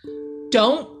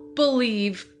 Don't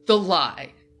believe the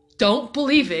lie. Don't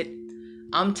believe it.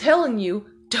 I'm telling you,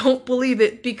 don't believe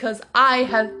it, because I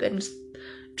have been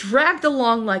dragged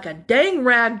along like a dang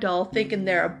rag doll, thinking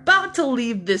they're about to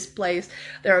leave this place.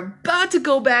 They're about to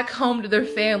go back home to their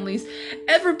families.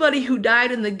 Everybody who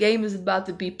died in the game is about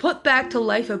to be put back to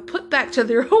life and put back to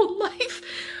their old life.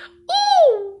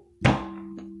 Oh!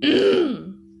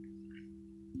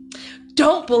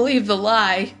 Don't believe the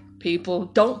lie, people.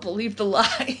 Don't believe the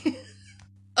lie.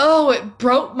 Oh, it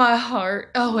broke my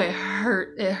heart. Oh, it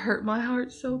hurt. It hurt my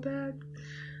heart so bad.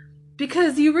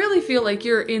 Because you really feel like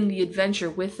you're in the adventure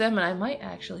with them, and I might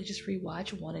actually just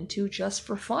rewatch 1 and 2 just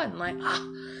for fun. Like,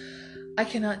 I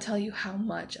cannot tell you how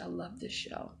much I love this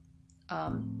show.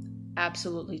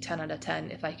 Absolutely 10 out of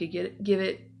 10. If I could give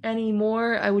it any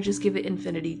more, I would just give it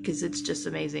infinity, because it's just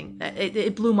amazing.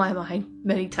 It blew my mind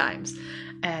many times,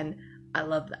 and I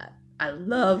love that. I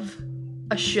love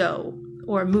a show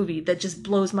or a movie that just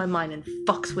blows my mind and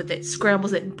fucks with it,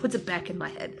 scrambles it, and puts it back in my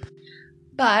head.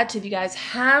 But if you guys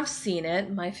have seen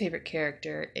it, my favorite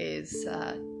character is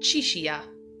Chishiya.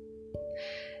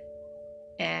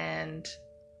 And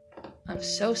I'm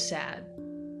so sad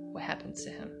what happens to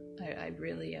him. I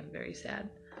really am very sad.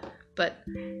 But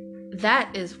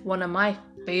that is one of my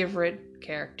favorite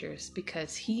characters,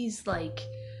 because he's like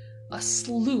a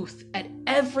sleuth at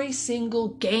every single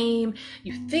game.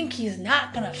 You think he's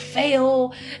not gonna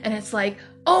fail, and it's like,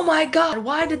 oh my god,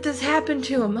 why did this happen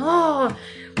to him? Oh,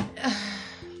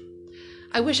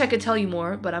 I wish I could tell you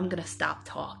more, but I'm gonna stop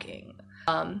talking.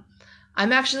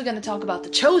 I'm actually gonna talk about The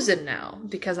Chosen now,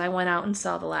 because I went out and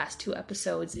saw the last 2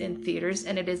 episodes in theaters,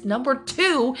 and it is number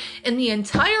 2 in the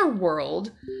entire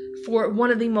world for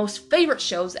one of the most favorite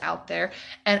shows out there.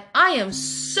 And I am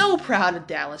so proud of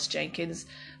Dallas Jenkins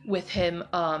with him,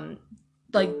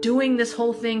 like doing this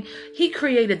whole thing. He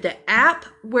created the app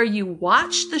where you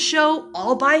watch the show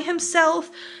all by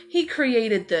himself. He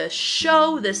created the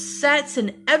show, the sets,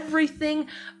 and everything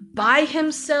by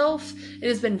himself. It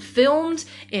has been filmed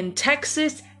in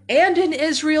Texas and in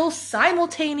Israel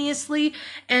simultaneously,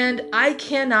 and I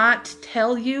cannot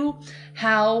tell you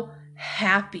how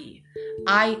happy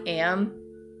I am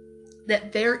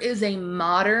that there is a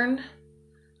modern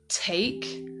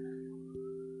take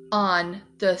on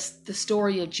the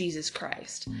story of Jesus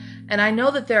Christ. And I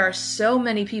know that there are so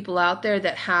many people out there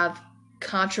that have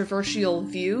controversial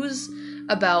views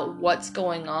about what's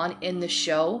going on in the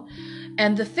show.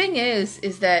 And the thing is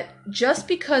that just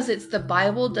because it's the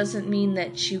Bible doesn't mean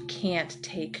that you can't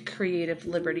take creative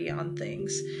liberty on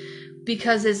things.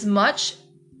 Because as much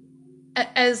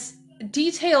as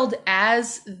detailed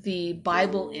as the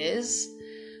Bible is,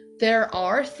 there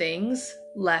are things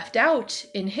left out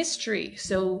in history.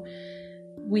 So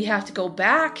we have to go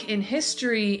back in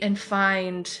history and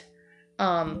find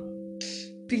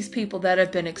these people that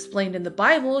have been explained in the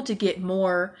Bible to get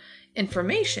more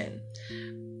information.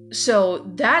 So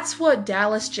that's what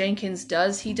Dallas Jenkins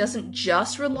does. He doesn't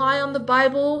just rely on the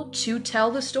Bible to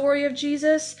tell the story of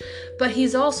Jesus, but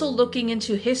he's also looking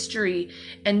into history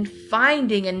and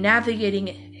finding and navigating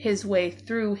his way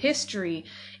through history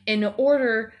in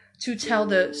order to tell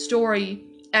the story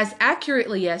as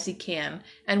accurately as he can.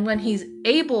 And when he's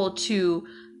able to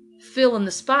fill in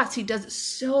the spots, he does it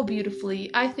so beautifully.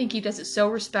 I think he does it so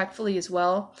respectfully as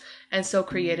well, and so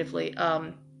creatively.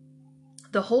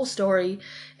 The whole story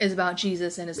is about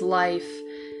Jesus and his life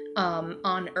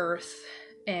on earth,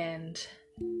 and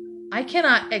I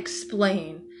cannot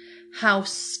explain how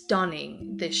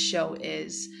stunning this show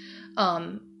is.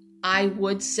 I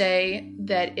would say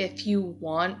that if you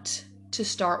want to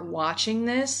start watching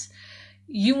this,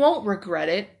 you won't regret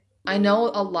it. I know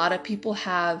a lot of people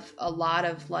have a lot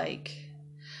of like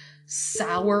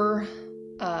sour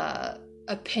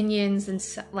opinions,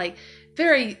 and like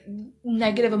very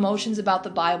negative emotions about the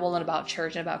Bible and about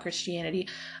church and about Christianity,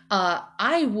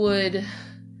 I would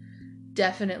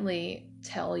definitely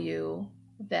tell you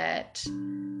that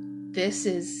this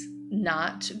is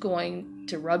not going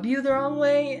to rub you the wrong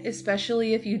way,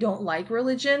 especially if you don't like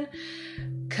religion,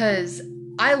 because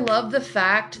I love the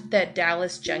fact that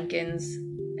Dallas Jenkins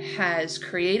has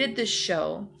created this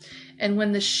show, and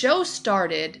when the show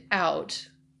started out,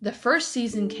 the first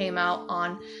season came out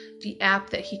on the app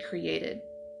that he created.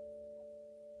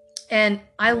 And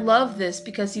I love this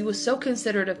because he was so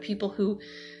considerate of people who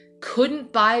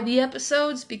couldn't buy the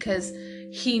episodes because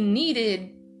he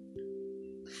needed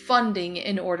funding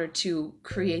in order to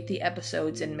create the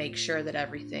episodes and make sure that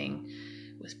everything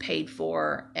was paid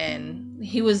for, and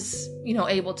he was,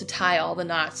 able to tie all the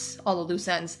knots, all the loose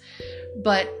ends.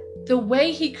 But the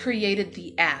way he created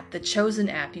the app, the Chosen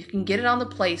app, you can get it on the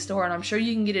Play Store, and I'm sure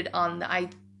you can get it on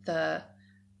not the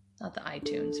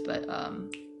iTunes, but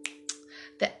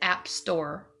the App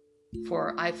Store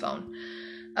for iPhone.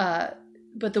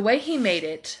 But the way he made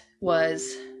it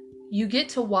was, you get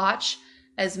to watch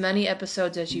as many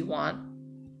episodes as you want,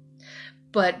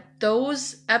 but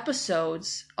those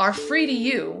episodes are free to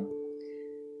you.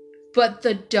 But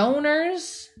the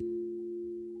donors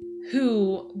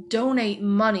who donate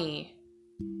money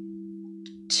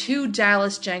to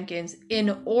Dallas Jenkins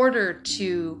in order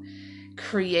to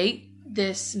create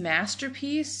this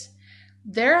masterpiece,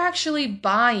 they're actually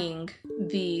buying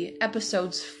the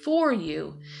episodes for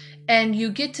you, and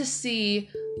you get to see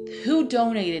who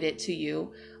donated it to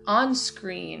you on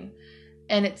screen.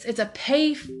 And it's a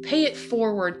pay it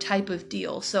forward type of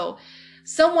deal. So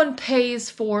someone pays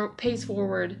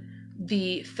forward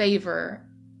the favor,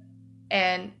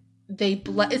 and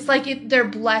it's like they're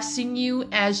blessing you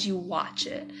as you watch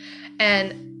it.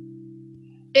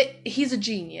 And he's a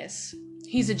genius.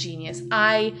 He's a genius.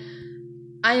 I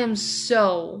am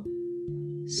so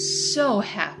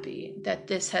happy that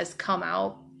this has come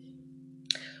out.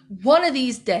 One of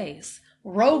these days,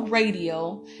 Rogue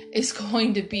Radio is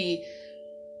going to be,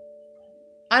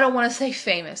 I don't want to say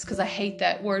famous because I hate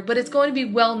that word, but it's going to be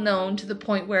well known to the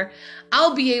point where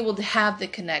I'll be able to have the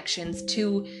connections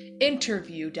to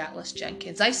interview Dallas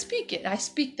Jenkins. I speak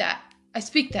that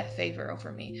favor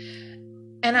over me.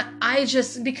 And I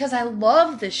just, because I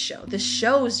love this show. This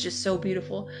show is just so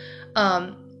beautiful.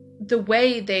 The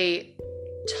way they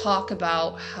talk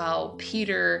about how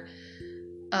Peter,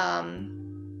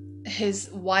 his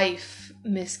wife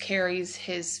miscarries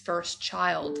his first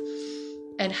child,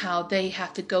 and how they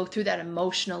have to go through that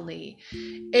emotionally.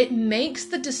 It makes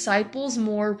the disciples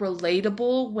more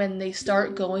relatable when they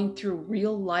start going through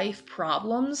real life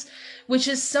problems, which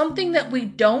is something that we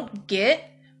don't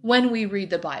get when we read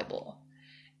the Bible.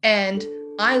 And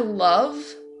I love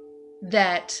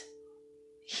that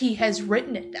he has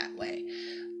written it that way,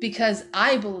 because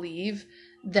I believe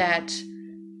that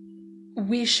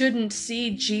we shouldn't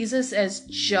see Jesus as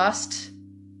just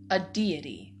a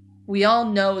deity. We all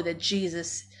know that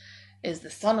Jesus is the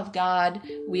Son of God.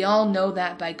 We all know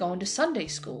that by going to Sunday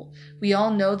school. We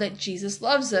all know that Jesus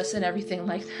loves us and everything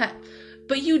like that.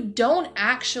 But you don't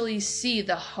actually see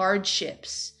the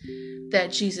hardships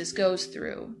that Jesus goes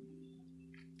through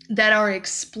that are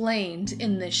explained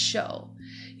in this show.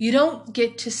 You don't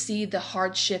get to see the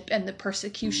hardship and the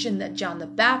persecution that John the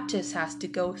Baptist has to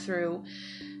go through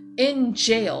in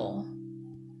jail.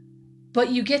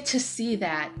 But you get to see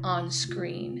that on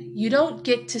screen. You don't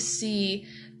get to see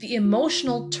the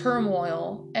emotional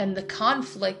turmoil and the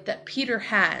conflict that Peter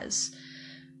has,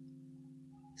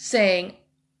 saying,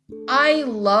 I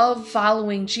love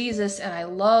following Jesus and I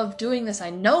love doing this. I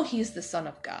know he's the Son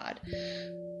of God,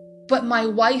 but my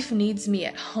wife needs me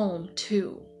at home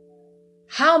too.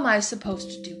 How am I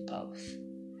supposed to do both?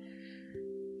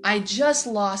 I just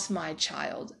lost my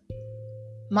child.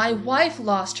 My wife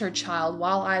lost her child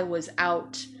while I was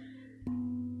out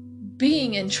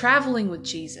being and traveling with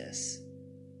Jesus.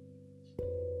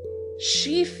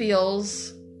 She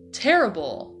feels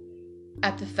terrible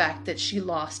at the fact that she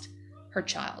lost her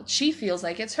child. She feels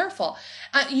like it's her fault.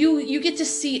 You get to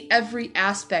see every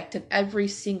aspect of every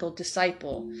single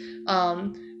disciple.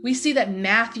 We see that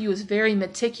Matthew is very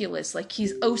meticulous, like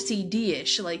he's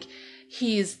OCD-ish, like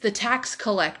he's the tax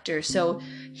collector, so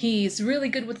he's really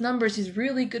good with numbers, he's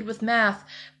really good with math,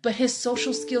 but his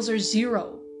social skills are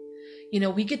zero.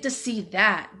 We get to see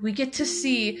that. We get to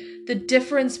see the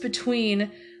difference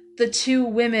between the two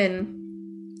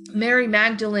women, Mary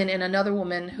Magdalene and another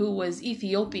woman who was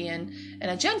Ethiopian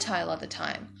and a Gentile at the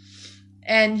time.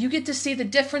 And you get to see the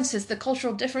differences, the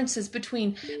cultural differences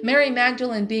between Mary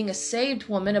Magdalene being a saved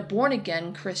woman, a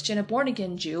born-again Christian, a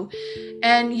born-again Jew.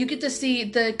 And you get to see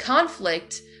the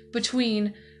conflict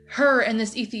between her and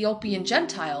this Ethiopian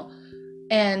Gentile,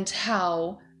 and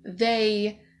how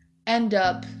they end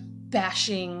up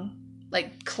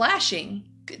clashing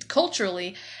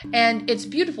culturally. And it's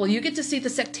beautiful. You get to see the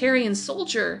sectarian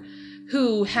soldier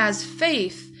who has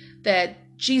faith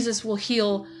that Jesus will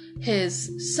heal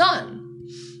his son,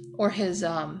 or his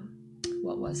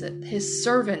his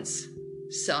servant's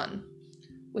son,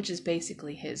 which is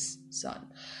basically his son.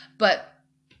 But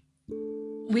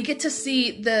we get to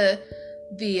see the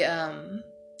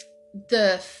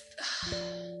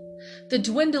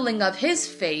dwindling of his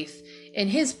faith in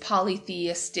his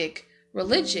polytheistic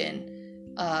religion,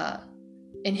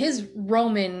 in his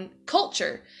Roman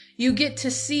culture. You get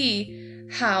to see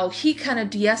how he kind of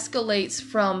de-escalates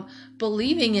from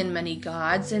believing in many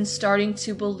gods and starting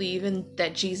to believe in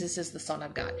that Jesus is the Son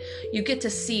of God. You get to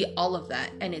see all of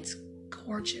that, and it's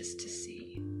gorgeous to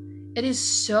see. It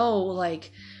is so,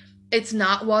 it's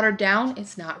not watered down,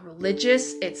 it's not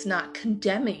religious, it's not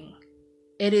condemning.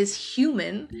 It is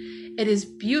human, it is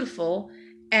beautiful,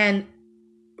 and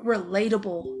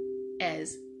relatable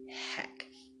as heck.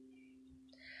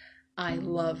 I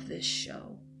love this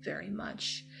show very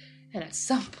much. And at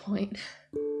some point,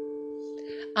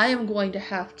 I am going to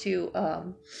have to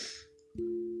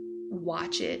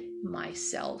watch it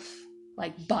myself,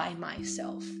 by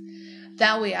myself.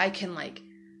 That way I can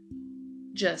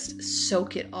just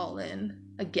soak it all in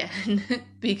again.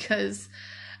 Because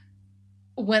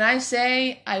when I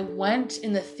say I went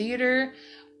in the theater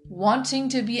wanting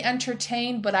to be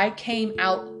entertained, but I came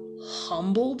out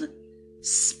humbled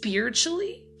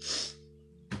spiritually,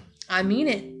 I mean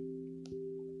it.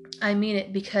 I mean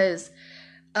it, because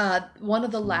one of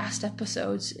the last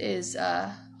episodes is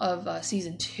of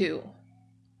season 2,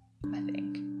 I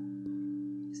think.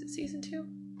 Is it season 2?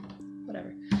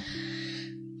 Whatever.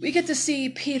 We get to see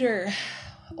Peter,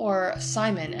 or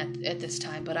Simon at this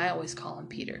time, but I always call him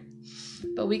Peter.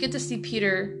 But we get to see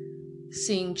Peter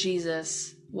seeing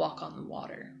Jesus walk on the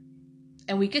water.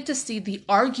 And we get to see the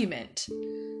argument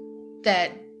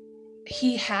that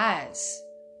he has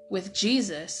with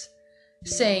Jesus,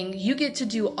 saying, you get to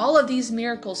do all of these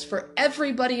miracles for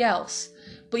everybody else,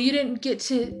 but you didn't get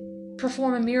to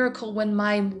perform a miracle when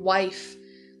my wife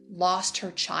lost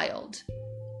her child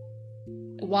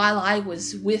while I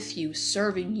was with you,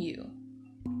 serving you.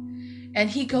 And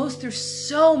he goes through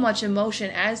so much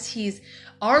emotion as he's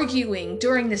arguing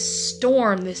during this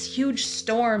storm, this huge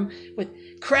storm with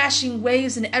crashing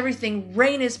waves and everything.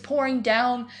 Rain is pouring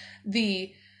down.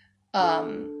 The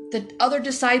other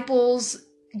disciples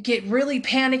get really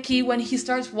panicky when he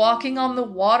starts walking on the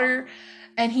water,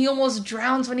 and he almost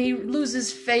drowns when he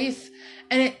loses faith.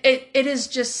 And it is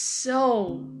just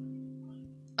so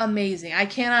amazing. I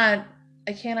cannot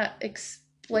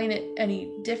explain it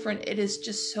any different. It is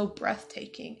just so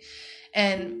breathtaking.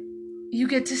 And you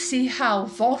get to see how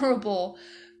vulnerable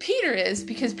Peter is,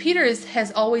 because Peter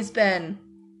has always been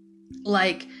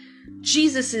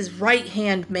Jesus's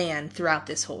right-hand man throughout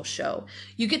this whole show.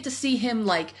 You get to see him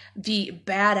the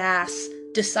badass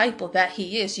disciple that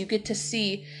he is. You get to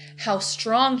see how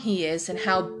strong he is and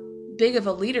how big of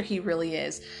a leader he really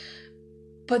is.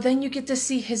 But then you get to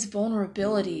see his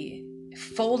vulnerability,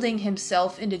 folding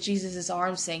himself into Jesus'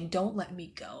 arms, saying, don't let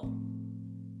me go.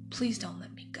 Please don't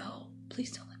let me go.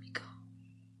 Please don't let me go.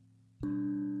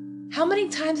 How many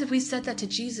times have we said that to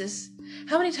Jesus?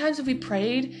 How many times have we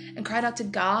prayed and cried out to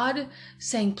God,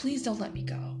 saying, please don't let me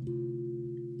go.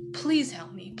 Please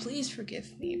help me. Please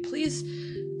forgive me. Please,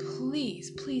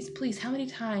 please, please, please. How many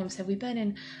times have we been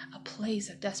in a place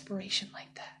of desperation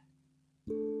like that?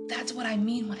 That's what I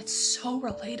mean when it's so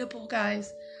relatable,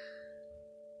 guys.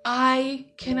 I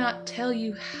cannot tell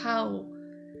you how.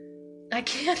 I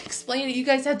can't explain it. You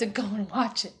guys have to go and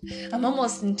watch it. I'm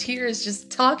almost in tears just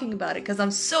talking about it because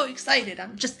I'm so excited.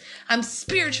 I'm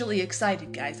spiritually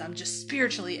excited, guys. I'm just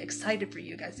spiritually excited for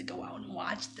you guys to go out and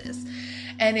watch this.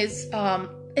 And it's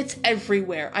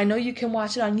everywhere. I know you can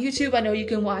watch it on YouTube. I know you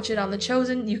can watch it on The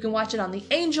Chosen. You can watch it on the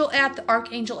Angel app, the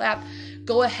Archangel app.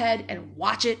 Go ahead and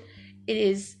watch it. It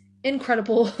is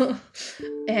incredible.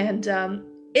 And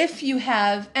if you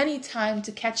have any time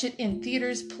to catch it in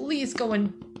theaters, please go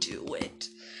and do it.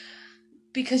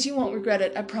 Because you won't regret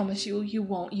it. I promise you, you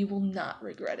won't. You will not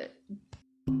regret it.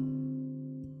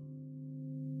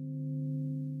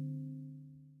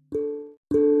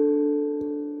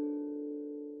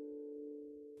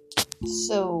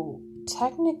 So,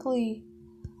 technically,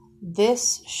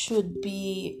 this should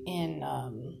be in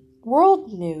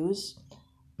world news,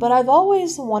 but I've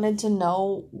always wanted to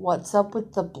know what's up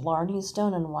with the Blarney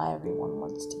Stone and why everyone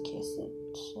wants to kiss it.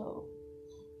 So,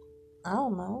 I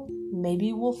don't know.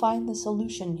 Maybe we'll find the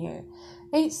solution here.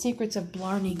 8 Secrets of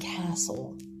Blarney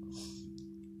Castle.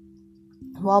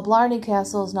 While Blarney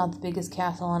Castle is not the biggest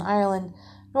castle in Ireland,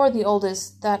 nor the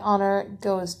oldest, that honor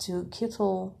goes to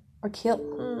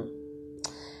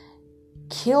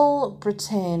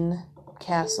Kilbrittain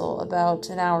Castle, about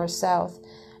an hour south,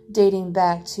 dating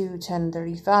back to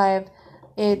 1035.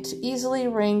 It easily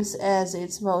ranks as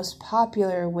its most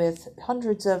popular, with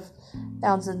hundreds of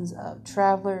thousands of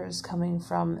travelers coming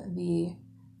from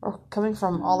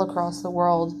all across the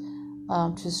world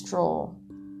to stroll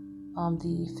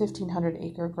the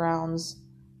 1,500-acre grounds,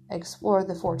 explore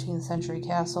the 14th century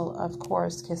castle, of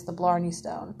course, kiss the Blarney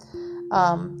Stone.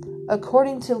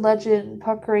 According to legend,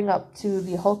 puckering up to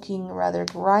the hulking, rather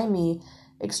grimy,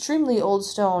 extremely old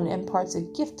stone imparts a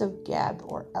gift of gab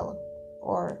or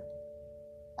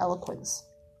eloquence.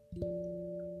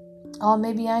 Oh,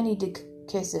 maybe I need to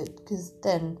kiss it, because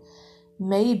then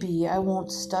maybe I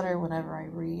won't stutter whenever I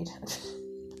read.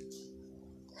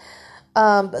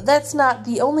 But that's not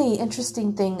the only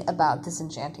interesting thing about this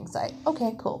enchanting site.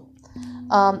 Okay, cool.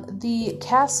 The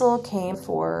castle came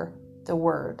for the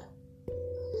word.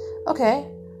 Okay.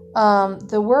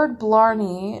 The word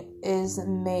Blarney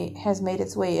has made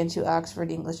its way into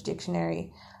Oxford English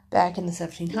Dictionary back in the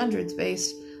 1700s,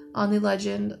 based on the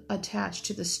legend attached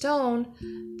to the stone.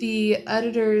 The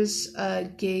editors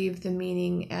gave the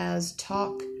meaning as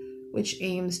talk, which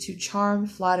aims to charm,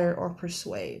 flatter, or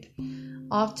persuade,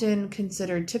 often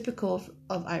considered typical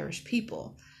of Irish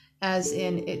people, as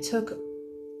in it took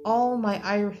all my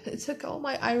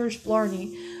Irish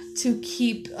Blarney to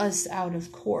keep us out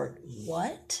of court.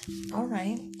 What? All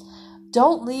right.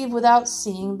 Don't leave without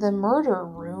seeing the murder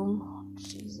room. Oh,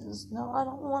 Jesus, no, I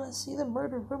don't want to see the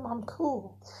murder room. I'm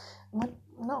cool.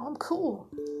 I'm cool.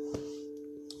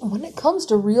 When it comes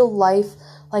to real life,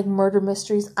 like murder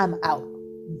mysteries, I'm out.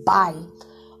 Bye.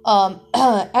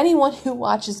 Anyone who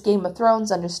watches Game of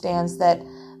Thrones understands that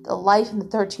the life in the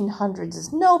 1300s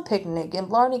is no picnic, and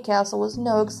Blarney Castle was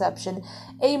no exception.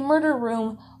 A murder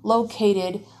room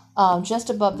located just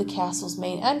above the castle's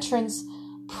main entrance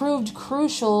proved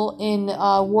crucial in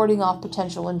warding off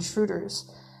potential intruders.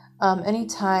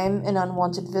 Anytime an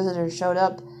unwanted visitor showed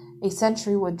up, a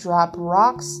sentry would drop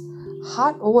rocks,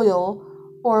 hot oil,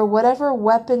 or whatever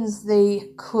weapons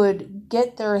they could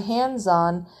get their hands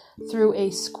on through a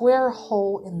square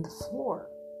hole in the floor.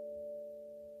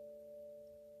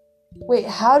 Wait,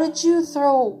 how did you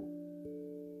throw...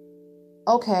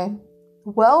 Okay.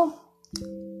 Well,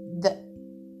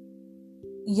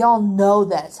 y'all know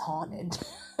that's haunted.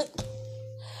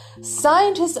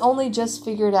 Scientists only just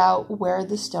figured out where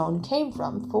the stone came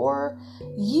from. For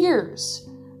years,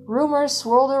 rumors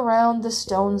swirled around the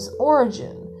stone's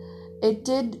origin.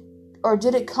 Did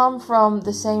it come from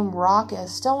the same rock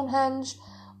as Stonehenge?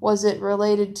 Was it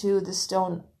related to the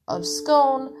Stone of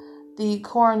Scone, the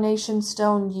coronation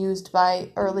stone used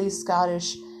by early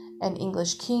Scottish and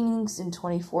English kings in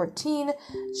 2014?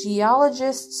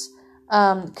 Geologists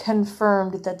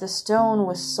confirmed that the stone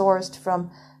was sourced from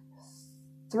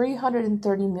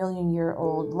 330 million year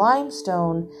old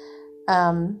limestone,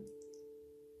 and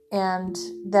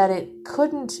that it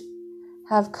couldn't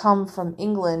have come from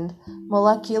England.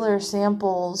 Molecular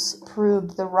samples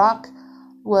proved the rock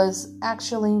was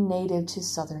actually native to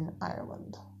southern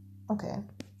Ireland. Okay.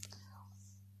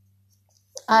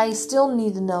 I still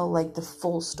need to know, the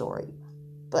full story.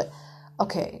 But,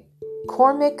 okay.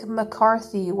 Cormac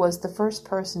McCarthy was the first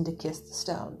person to kiss the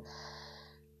stone.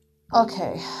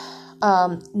 Okay.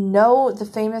 Not the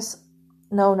famous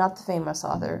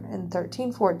author. In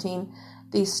 1314,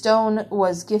 the stone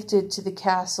was gifted to the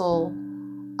castle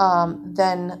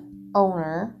then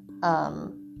owner,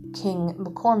 King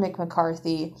McCormac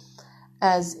McCarthy,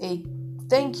 as a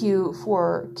thank you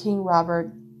for King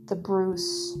Robert the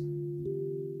Bruce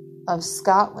of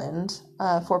Scotland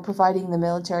for providing the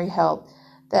military help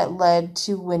that led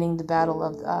to winning the Battle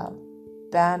of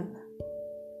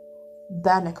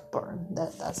Bannockburn.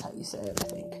 That's how you say it, I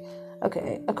think.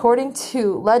 Okay, according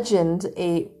to legend,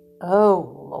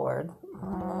 oh Lord,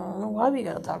 why we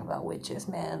gotta talk about witches,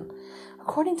 man?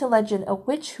 According to legend, a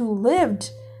witch who lived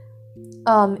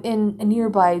in the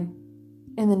nearby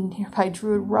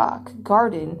Druid Rock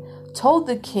garden told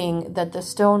the king that the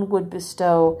stone would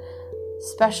bestow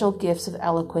special gifts of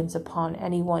eloquence upon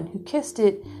anyone who kissed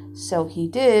it, so he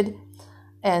did,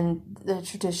 and the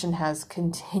tradition has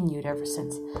continued ever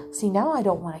since. See, now I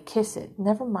don't want to kiss it.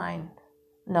 Never mind.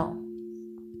 No.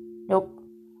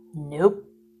 Nope.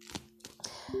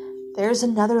 There's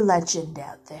another legend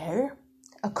out there.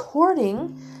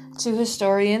 According to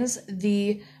historians,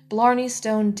 the Blarney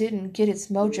Stone didn't get its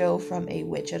mojo from a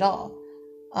witch at all.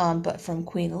 but from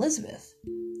Queen Elizabeth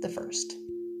I.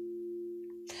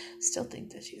 Still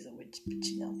think that she's a witch, but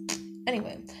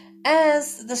Anyway,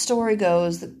 as the story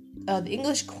goes, the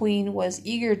English queen was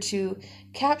eager to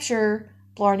capture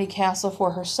Blarney Castle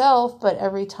for herself, but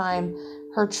every time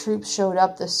her troops showed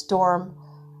up to storm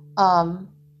the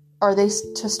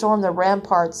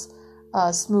ramparts,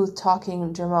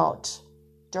 smooth-talking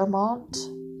Dermont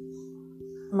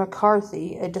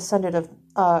McCarthy, a descendant of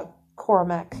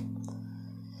Cormac,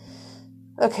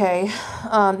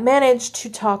 managed to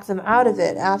talk them out of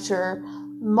it. After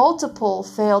multiple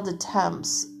failed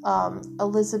attempts,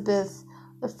 Elizabeth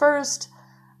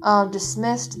I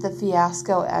dismissed the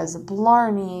fiasco as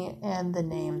Blarney, and the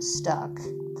name stuck.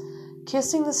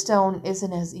 Kissing the stone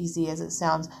isn't as easy as it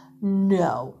sounds.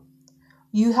 No.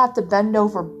 You have to bend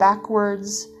over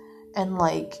backwards and,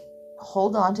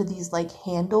 hold on to these,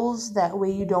 handles. That way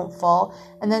you don't fall.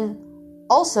 And then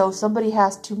also, somebody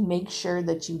has to make sure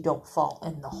that you don't fall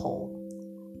in the hole.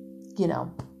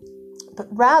 But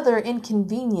rather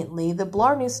inconveniently, the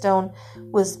Blarney Stone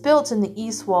was built in the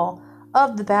east wall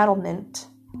of the battlement,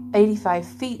 85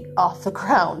 feet off the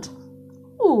ground.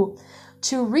 Ooh.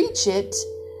 To reach it,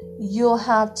 you'll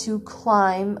have to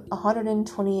climb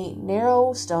 128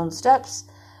 narrow stone steps.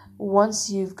 Once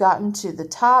you've gotten to the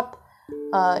top,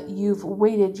 you've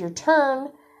waited your turn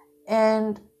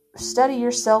and steady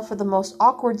yourself for the most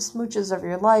awkward smooches of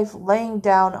your life, laying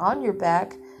down on your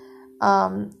back.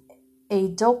 A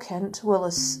docent will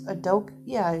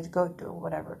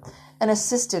An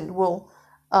assistant will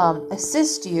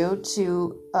assist you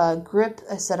to grip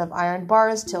a set of iron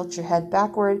bars, tilt your head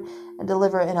backward, and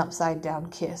deliver an upside-down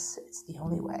kiss. It's the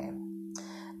only way.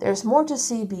 There's more to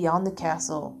see beyond the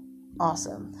castle.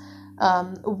 Awesome.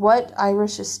 What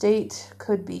Irish estate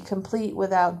could be complete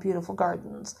without beautiful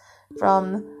gardens?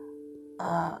 From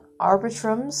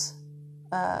arbitrums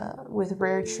with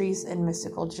rare trees and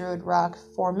mystical druid rock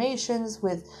formations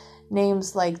with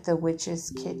names like the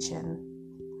Witch's Kitchen.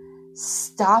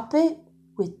 Stop it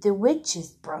with the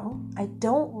witches, bro. I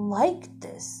don't like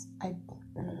this. I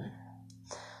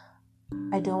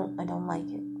don't like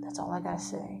it. That's all I gotta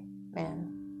say,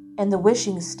 man. And the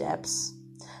wishing steps.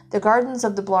 The gardens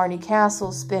of the Blarney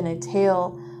Castle spin a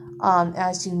tale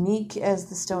as unique as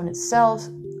the stone itself.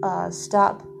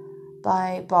 Stop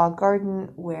by Bog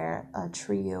Garden, where a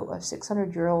trio of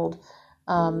 600-year-old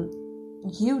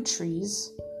yew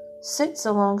trees sits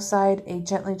alongside a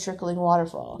gently trickling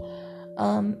waterfall.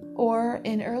 Or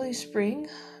in early spring,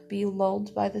 be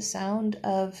lulled by the sound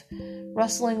of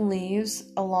rustling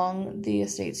leaves along the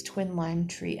estate's twin lime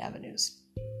tree avenues.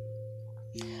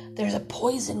 There's a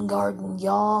poison garden,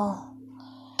 y'all.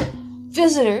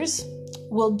 Visitors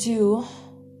would do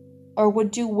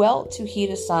well to heed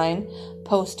a sign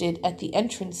posted at the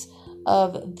entrance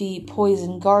of the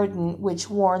poison garden, which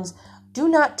warns, "Do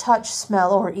not touch,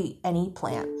 smell, or eat any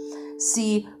plant."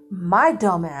 See, my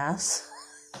dumbass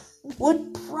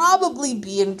would probably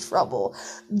be in trouble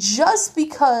just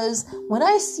because when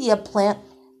I see a plant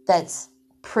that's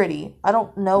pretty, I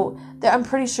don't know, I'm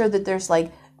pretty sure that there's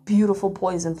beautiful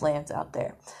poison plants out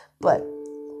there, but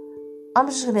I'm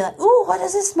just gonna be like, ooh, what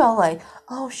does it smell like?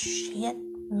 Oh shit,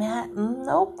 Matt,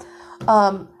 nope.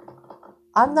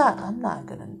 I'm not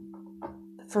gonna,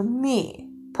 for me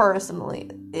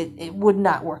personally, it would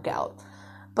not work out.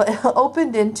 But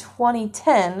opened in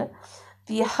 2010,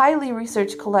 the highly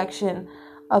researched collection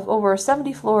of over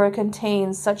 70 flora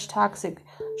contains such toxic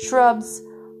shrubs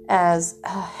as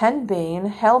henbane,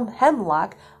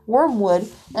 hemlock, wormwood,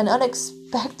 and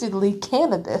unexpectedly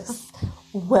cannabis.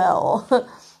 Well,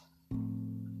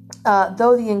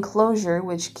 though the enclosure,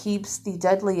 which keeps the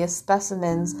deadliest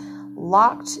specimens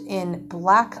locked in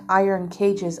black iron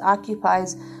cages,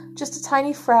 occupies just a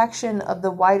tiny fraction of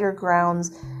the wider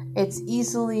grounds, it's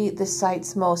easily the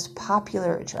site's most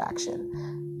popular attraction.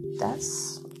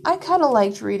 I kind of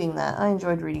liked reading that. I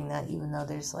enjoyed reading that, even though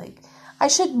there's I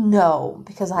should know,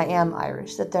 because I am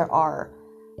Irish, that there are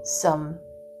some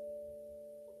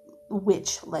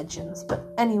witch legends. But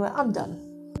anyway, I'm done.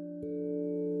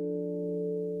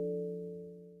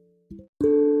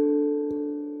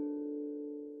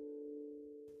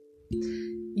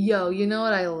 Yo, you know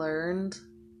what I learned?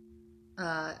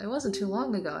 It wasn't too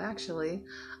long ago, actually.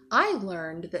 I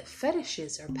learned that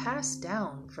fetishes are passed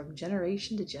down from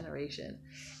generation to generation.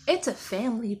 It's a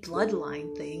family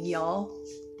bloodline thing, y'all.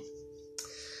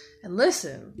 And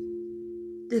listen,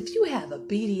 if you have a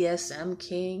BDSM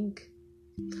kink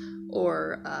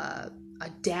or a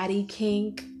daddy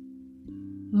kink,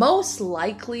 most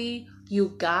likely you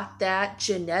got that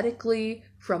genetically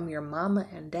from your mama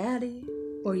and daddy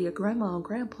or your grandma and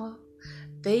grandpa.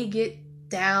 They get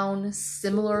down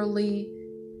similarly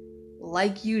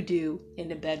like you do in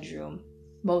the bedroom,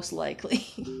 most likely.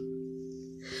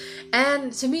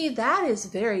 And to me, that is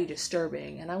very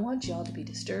disturbing, and I want y'all to be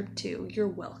disturbed too. You're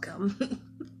welcome.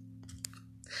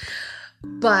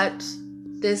 But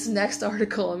this next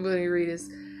article I'm going to read is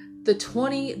the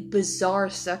 20 bizarre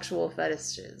sexual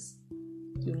fetishes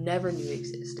you never knew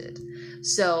existed.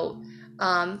 So,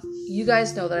 you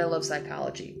guys know that I love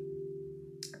psychology.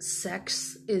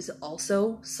 Sex is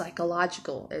also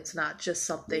psychological. It's not just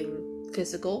something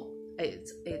physical.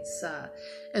 It's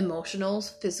emotional,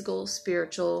 physical,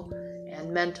 spiritual,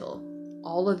 and mental.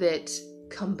 All of it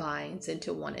combines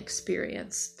into one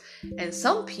experience. And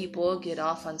some people get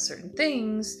off on certain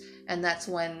things, and that's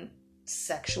when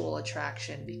sexual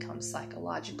attraction becomes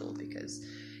psychological, because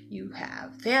you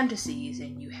have fantasies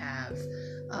and you have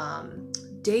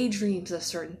daydreams of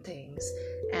certain things,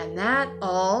 and that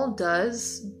all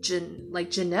does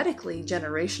genetically,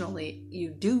 generationally, you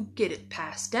do get it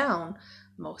passed down,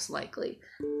 most likely,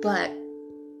 but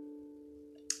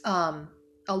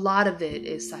a lot of it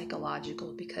is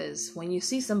psychological, because when you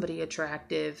see somebody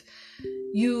attractive,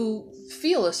 you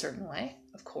feel a certain way.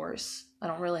 Of course, I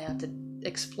don't really have to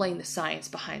explain the science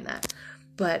behind that,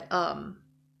 but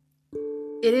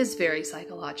it is very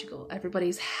psychological.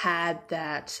 Everybody's had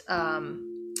that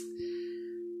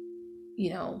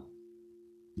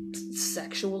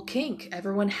sexual kink.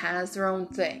 Everyone has their own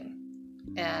thing,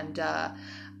 and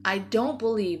I don't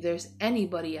believe there's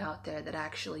anybody out there that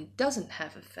actually doesn't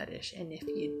have a fetish. And if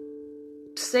you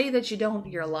say that you don't,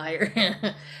 you're a liar.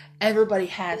 Everybody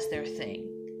has their thing.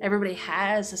 Everybody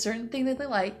has a certain thing that they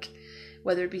like,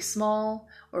 whether it be small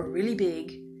or really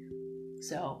big.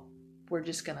 So we're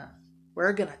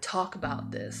gonna talk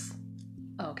about this.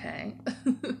 Okay.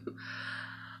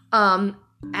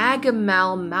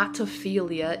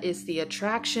 Agamalmatophilia is the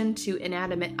attraction to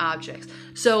inanimate objects.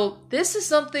 So this is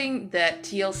something that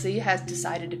TLC has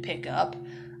decided to pick up.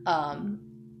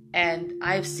 And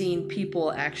I've seen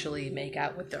people actually make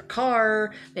out with their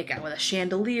car, make out with a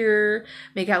chandelier,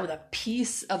 make out with a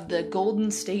piece of the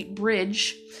Golden State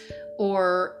Bridge,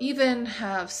 or even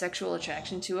have sexual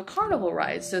attraction to a carnival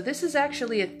ride. So this is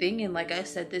actually a thing, and like I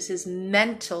said, this is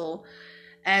mental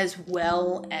as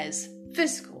well as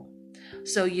physical.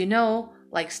 So,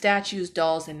 like statues,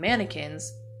 dolls, and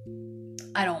mannequins,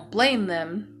 I don't blame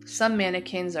them. Some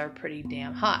mannequins are pretty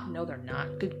damn hot. No, they're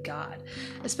not. Good God.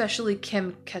 Especially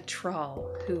Kim Cattrall,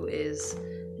 who is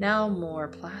now more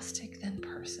plastic than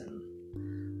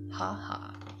person. Ha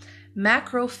ha.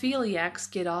 Macrophiliacs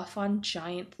get off on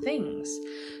giant things.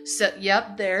 So,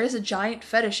 yep, there is a giant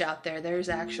fetish out there. There's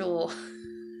actual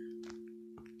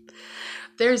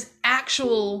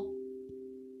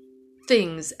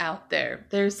things out there.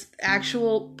 There's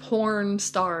actual porn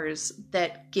stars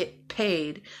that get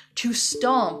paid to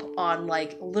stomp on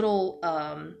like little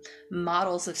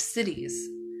models of cities,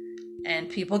 and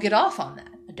people get off on that.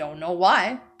 I don't know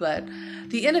why, but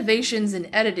the innovations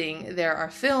in editing, there are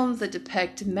films that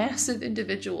depict massive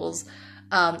individuals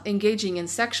engaging in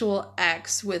sexual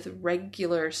acts with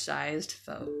regular-sized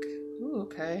folk. Ooh,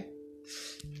 okay.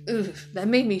 Ooh, that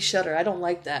made me shudder. I don't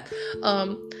like that.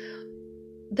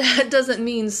 That doesn't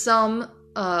mean some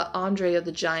Andre of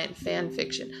the Giant fan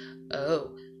fiction.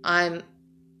 Oh, I'm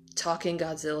talking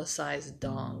Godzilla-sized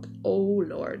dong. Oh,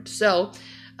 Lord. So,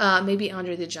 maybe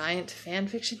Andre the Giant fan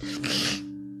fiction?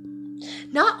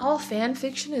 Not all fan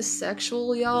fiction is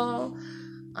sexual, y'all.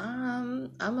 I'm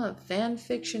a fan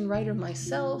fiction writer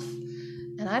myself,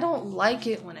 and I don't like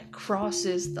it when it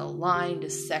crosses the line to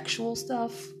sexual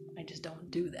stuff. I just don't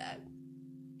do that.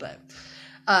 But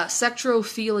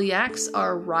sextrophiliacs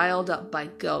are riled up by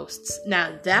ghosts.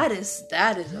 Now that is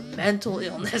a mental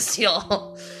illness,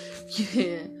 y'all.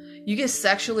 You get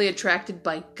sexually attracted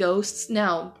by ghosts.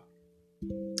 Now,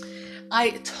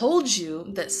 I told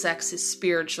you that sex is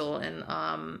spiritual, and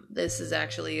this is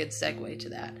actually a good segue to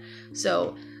that.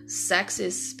 So, sex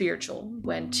is spiritual.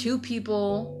 When two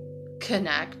people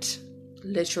connect,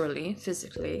 literally,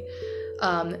 physically,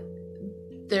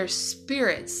 their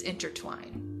spirits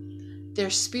intertwine. Their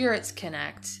spirits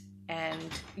connect, and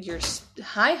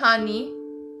hi, honey.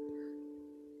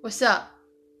 What's up?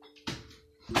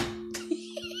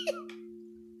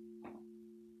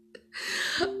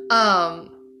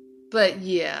 But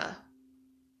yeah,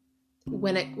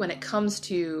 when it comes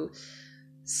to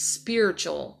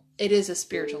spiritual, it is a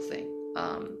spiritual thing.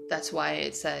 That's why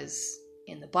it says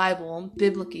in the Bible,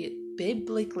 biblically,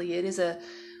 it is a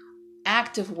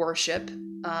act of worship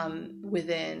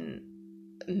within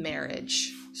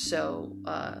marriage. So,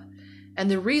 and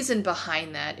the reason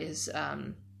behind that is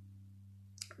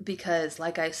because,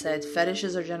 like I said,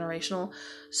 fetishes are generational.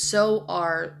 So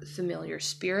are familiar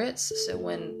spirits. So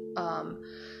when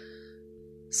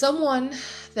Someone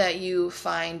that you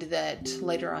find that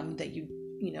later on that you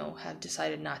have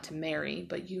decided not to marry,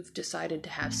 but you've decided to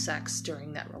have sex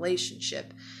during that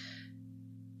relationship.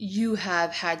 You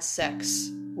have had sex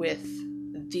with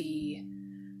the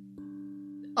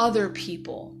other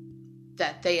people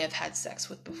that they have had sex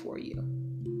with before you.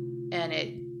 And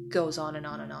it goes on and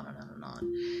on and on and on and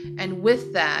on. And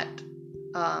with that,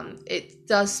 it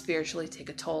does spiritually take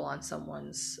a toll on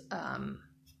someone's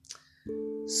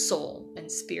soul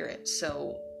and spirit.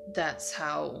 So that's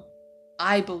how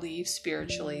I believe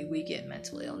spiritually we get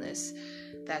mental illness.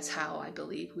 That's how I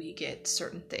believe we get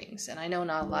certain things. And I know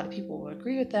not a lot of people will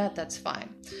agree with that. That's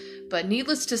fine. But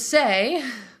needless to say,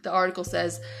 the article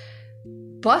says,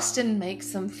 bustin'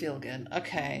 makes them feel good.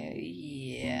 Okay,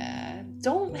 yeah.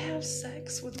 Don't have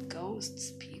sex with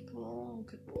ghosts, people.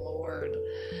 Good Lord.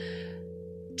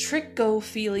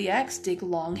 Trichophiliacs dig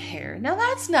long hair. Now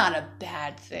that's not a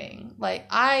bad thing. Like,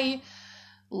 I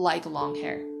like long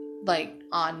hair. Like,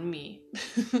 on me.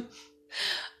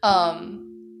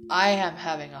 I am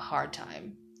having a hard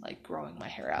time, like, growing my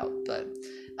hair out. But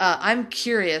I'm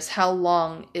curious how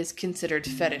long is considered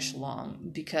fetish long,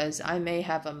 because I may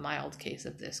have a mild case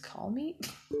of this. Call me.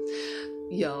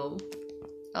 Yo.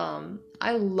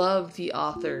 I love the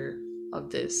author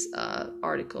of this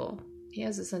article. He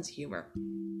has a sense of humor.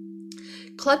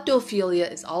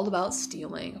 Kleptophilia is all about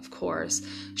stealing, of course.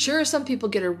 Sure, some people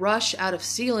get a rush out of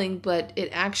stealing, but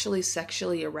it actually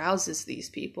sexually arouses these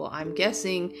people. I'm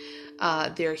guessing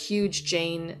they're huge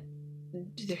Jane's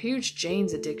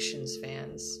Addictions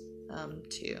fans,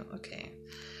 too. Okay.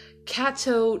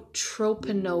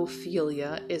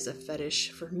 Catotropinophilia is a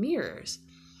fetish for mirrors.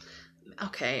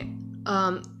 Okay.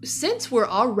 Since we're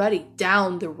already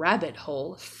down the rabbit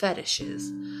hole of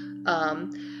fetishes,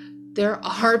 there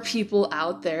are people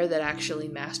out there that actually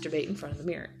masturbate in front of the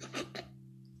mirror.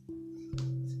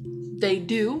 They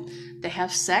do. They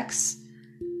have sex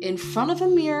in front of a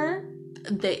mirror.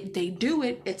 They do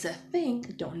it. It's a thing.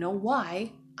 Don't know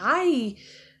why. I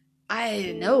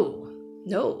know.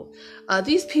 No.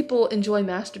 These people enjoy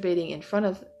masturbating in front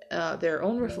of their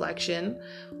own reflection,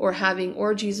 or having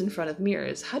orgies in front of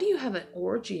mirrors. How do you have an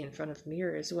orgy in front of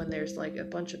mirrors when there's like a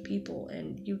bunch of people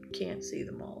and you can't see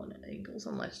them all in angles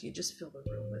unless you just fill the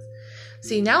room with...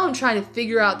 See, now I'm trying to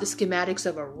figure out the schematics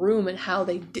of a room and how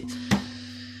they did...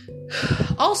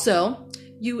 Also,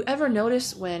 you ever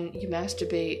notice when you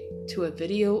masturbate to a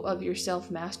video of yourself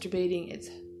masturbating, it's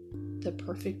the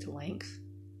perfect length?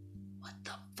 What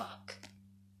the fuck?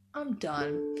 I'm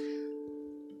done.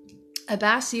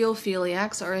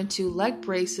 Abasiophiliacs are into leg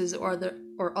braces or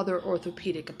other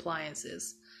orthopedic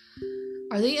appliances.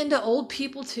 Are they into old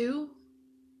people too?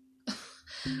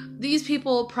 These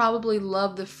people probably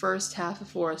love the first half of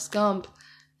Forrest Gump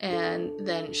and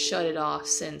then shut it off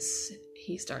since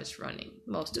he starts running.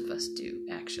 Most of us do,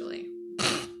 actually.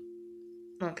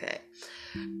 Okay.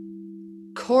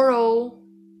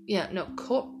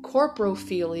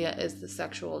 Corporophilia is the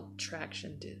sexual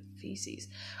attraction to feces.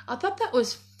 I thought that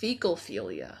was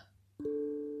fecalphilia.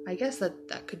 I guess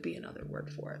that could be another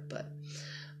word for it, but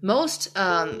most,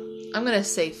 I'm going to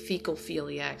say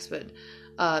fecalphiliacs, but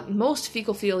most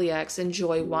fecalphiliacs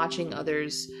enjoy watching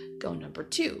others go number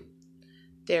 2.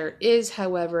 There is,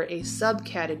 however, a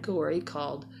subcategory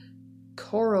called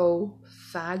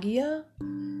chorophagia,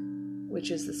 which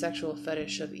is the sexual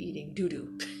fetish of eating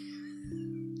doo-doo.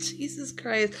 Jesus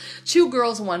Christ. 2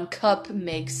 girls, 1 cup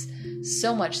makes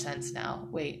so much sense now.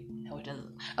 Wait, no it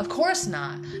doesn't. Of course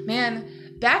not.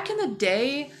 Man, back in the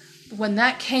day when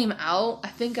that came out, I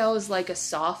think I was like a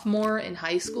sophomore in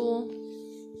high school.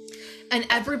 And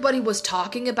everybody was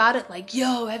talking about it like,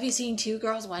 yo, have you seen 2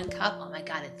 girls, 1 cup? Oh my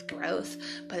god, it's gross,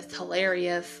 but it's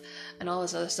hilarious. And all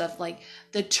this other stuff. Like,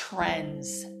 the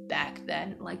trends back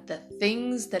then. Like, the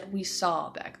things that we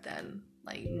saw back then.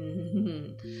 Like,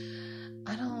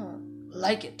 I don't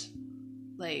like it.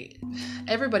 Like,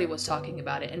 everybody was talking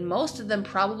about it, and most of them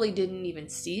probably didn't even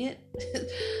see it.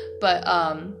 But,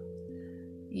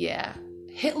 yeah.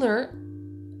 Hitler,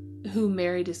 who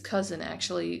married his cousin,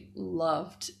 actually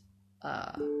loved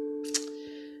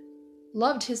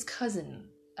his cousin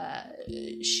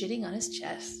shitting on his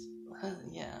chest.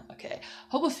 Yeah, okay.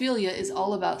 Homophilia is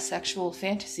all about sexual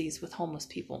fantasies with homeless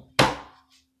people.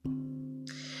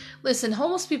 Listen,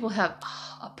 homeless people have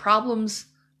problems,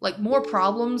 like more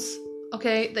problems,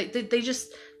 okay? They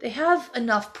have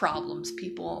enough problems,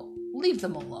 people. Leave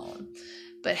them alone.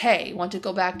 But hey, want to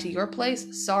go back to your place?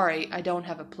 Sorry, I don't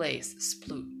have a place.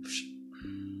 Sploosh.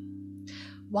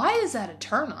 Why is that a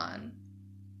turn on?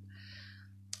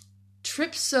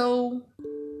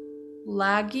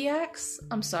 Tripsolagiacs?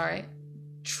 I'm sorry.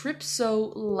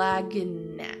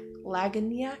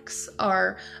 trypsolagniacs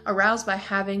are aroused by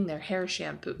having their hair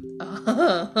shampooed.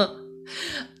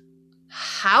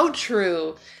 How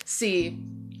true. See,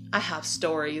 I have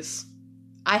stories.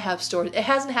 It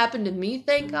hasn't happened to me,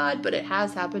 thank God, but it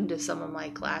has happened to some of my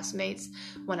classmates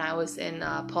when I was in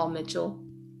Paul Mitchell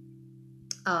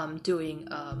doing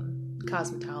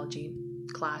cosmetology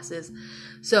classes.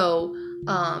 So,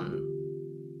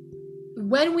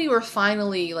 when we were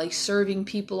finally like serving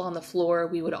people on the floor,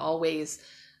 we would always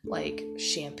like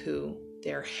shampoo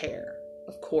their hair.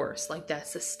 Of course, like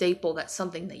that's a staple. That's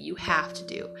something that you have to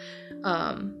do.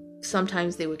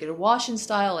 Sometimes they would get a wash and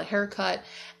style, a haircut,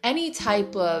 any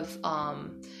type of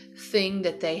thing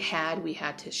that they had, we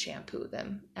had to shampoo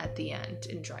them at the end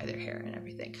and dry their hair and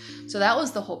everything. So that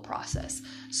was the whole process.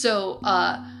 So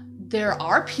there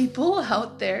are people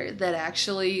out there that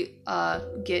actually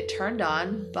get turned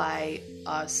on by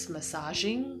us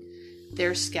massaging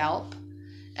their scalp,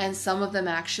 and some of them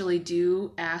actually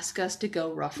do ask us to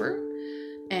go rougher.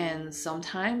 And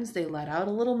sometimes they let out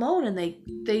a little moan, and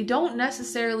they don't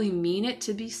necessarily mean it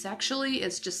to be sexually.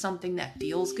 It's just something that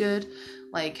feels good.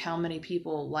 Like how many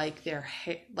people like their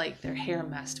hair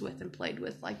messed with and played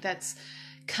with. Like that's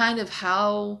kind of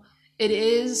how it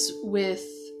is with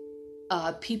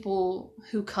people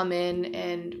who come in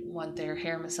and want their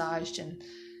hair massaged, and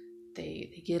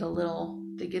they get a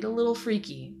little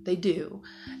freaky. They do.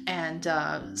 And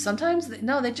sometimes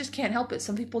they just can't help it.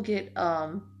 Some people get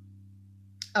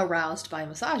aroused by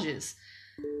massages.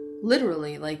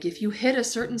 Literally, like if you hit a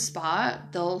certain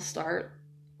spot, they'll start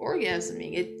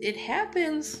orgasming. It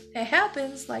happens.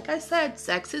 Like I said,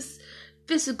 sex is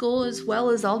physical as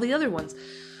well as all the other ones.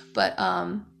 But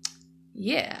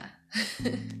yeah.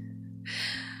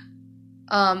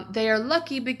 They are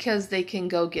lucky because they can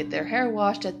go get their hair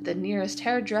washed at the nearest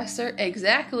hairdresser.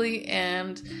 Exactly.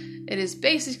 And it is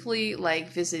basically like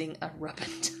visiting a rub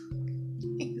and tug.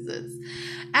 Jesus.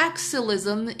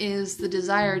 Axillism is the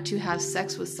desire to have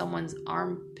sex with someone's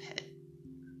armpit.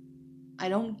 I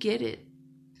don't get it.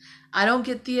 I don't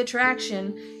get the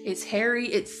attraction. It's hairy,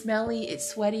 it's smelly, it's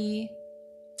sweaty.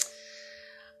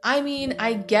 I mean,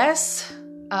 I guess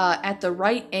at the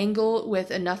right angle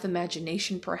with enough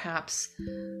imagination, perhaps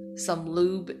some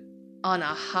lube on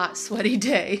a hot, sweaty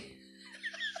day.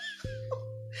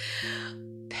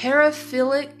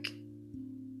 Paraphilic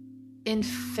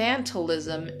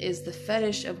infantilism is the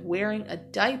fetish of wearing a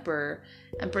diaper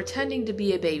and pretending to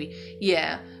be a baby.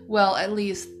 Yeah, well, at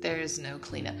least there's no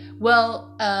cleanup.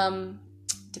 Well,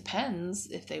 depends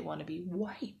if they want to be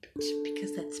wiped,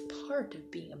 because that's part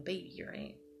of being a baby,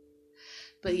 right?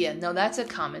 But yeah, no, that's a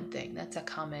common thing. That's a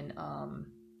common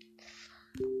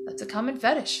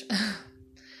fetish.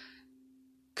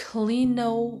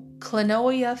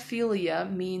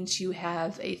 Clinoiophilia means you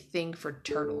have a thing for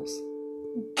turtles.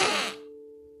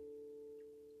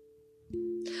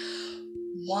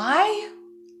 Why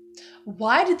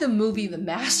did the movie The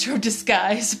Master of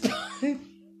Disguise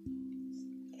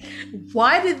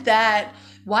why did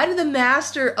the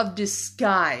Master of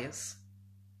Disguise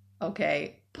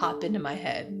pop into my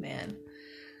head, man?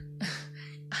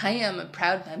 I am a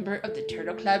proud member of the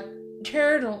Turtle Club.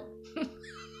 Turtle.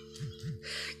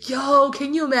 Yo,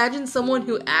 can you imagine someone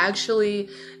who actually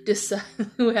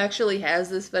has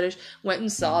this fetish went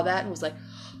and saw that and was like,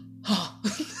 oh.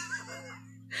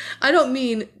 I don't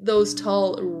mean those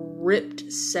tall,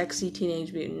 ripped, sexy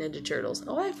Teenage Mutant Ninja Turtles.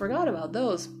 Oh, I forgot about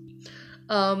those.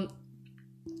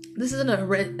 This isn't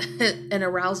an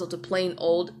arousal to plain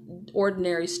old,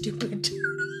 ordinary, stupid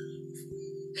turtles.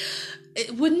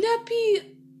 Wouldn't that be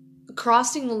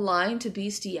crossing the line to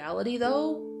bestiality,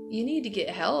 though? You need to get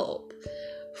help.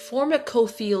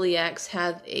 Formicophiliacs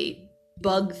have a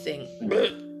bug thing.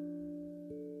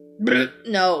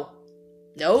 No.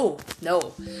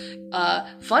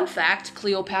 Fun fact,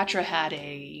 Cleopatra had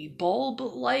a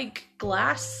bulb-like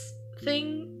glass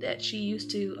thing that she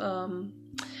used to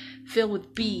fill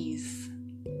with bees.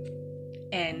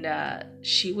 And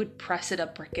she would press it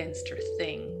up against her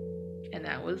thing. And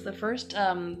that was the first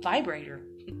vibrator.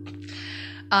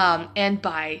 And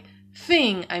by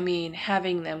thing, I mean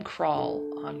having them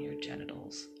crawl on your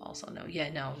genitals. Also, no,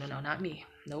 not me.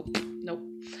 Nope.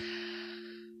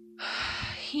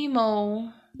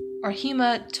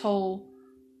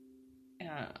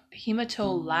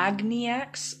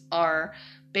 Hematolagniacs are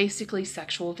basically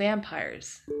sexual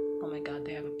vampires. Oh my god,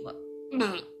 they have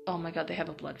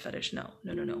a blood fetish. No.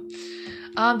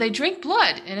 They drink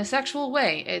blood in a sexual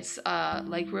way. It's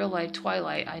like real life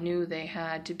Twilight. I knew there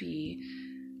had to be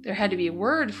a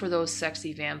word for those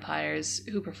sexy vampires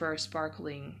who prefer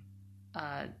sparkling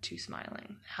to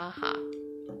smiling. Haha.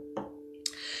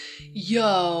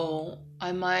 Yo,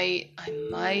 I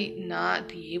might not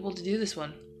be able to do this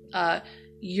one.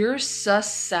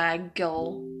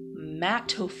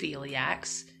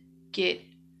 Ursasagomatophiliacs get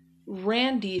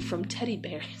randy from teddy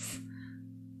bears.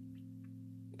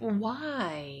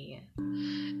 Why?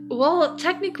 Well,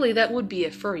 technically that would be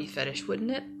a furry fetish,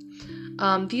 wouldn't it?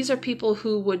 These are people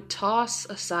who would toss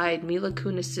aside Mila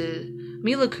Kunis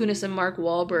and Mark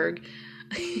Wahlberg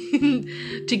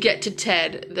to get to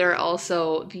Ted. They're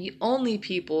also the only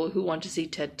people who want to see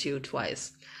Ted 2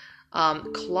 twice.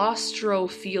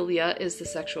 Claustrophilia is the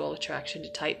sexual attraction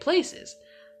to tight places.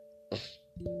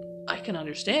 I can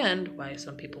understand why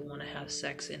some people want to have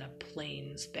sex in a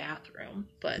plane's bathroom,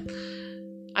 but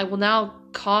I will now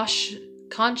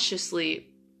consciously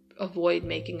avoid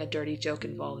making a dirty joke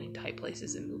involving tight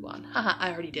places and move on. Haha,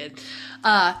 I already did.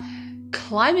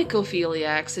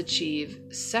 Climacophiliacs achieve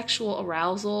sexual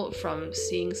arousal from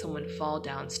seeing someone fall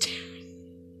downstairs.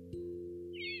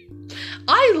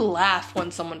 I laugh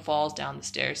when someone falls down the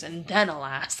stairs, and then I'll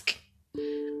ask,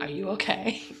 are you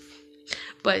okay?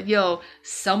 But yo,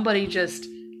 somebody just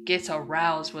gets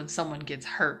aroused when someone gets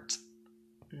hurt.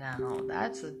 Now,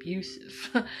 that's abusive.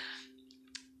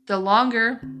 The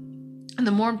longer and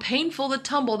the more painful the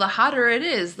tumble, the hotter it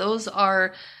is. Those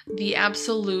are the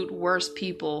absolute worst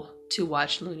people to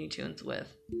watch Looney Tunes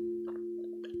with.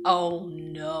 Oh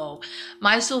no.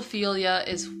 Mysophilia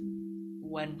is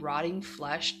when rotting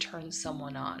flesh turns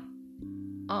someone on.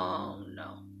 Oh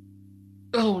no.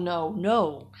 Oh no,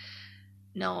 no.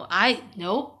 No,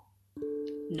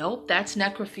 Nope, that's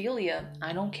necrophilia.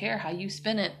 I don't care how you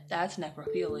spin it. That's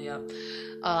necrophilia.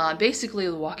 Basically,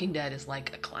 The Walking Dead is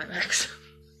like a climax.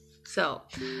 So,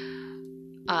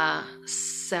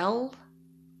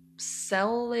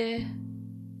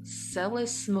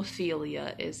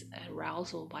 Selesmophilia is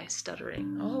arousal by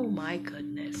stuttering. Oh my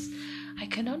goodness. I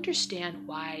can understand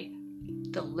why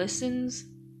the listens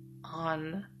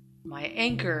on my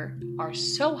Anchor are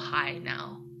so high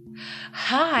now.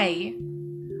 Hi!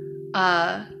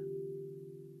 I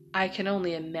can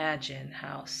only imagine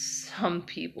how some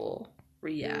people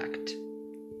react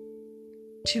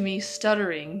to me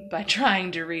stuttering by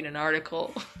trying to read an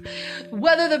article.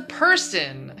 Whether the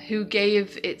person who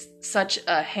gave it such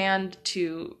a hard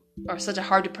to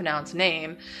pronounce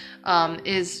name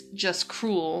is just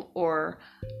cruel or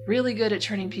really good at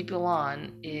turning people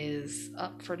on is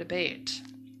up for debate.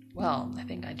 Well, I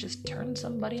think I just turned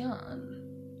somebody on.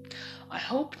 I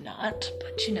hope not,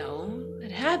 but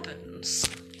it happens.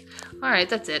 Alright,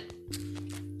 that's it.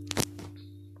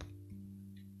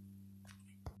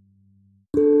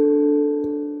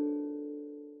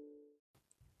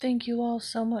 Thank you all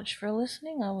so much for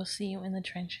listening. I will see you in the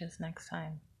trenches next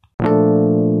time.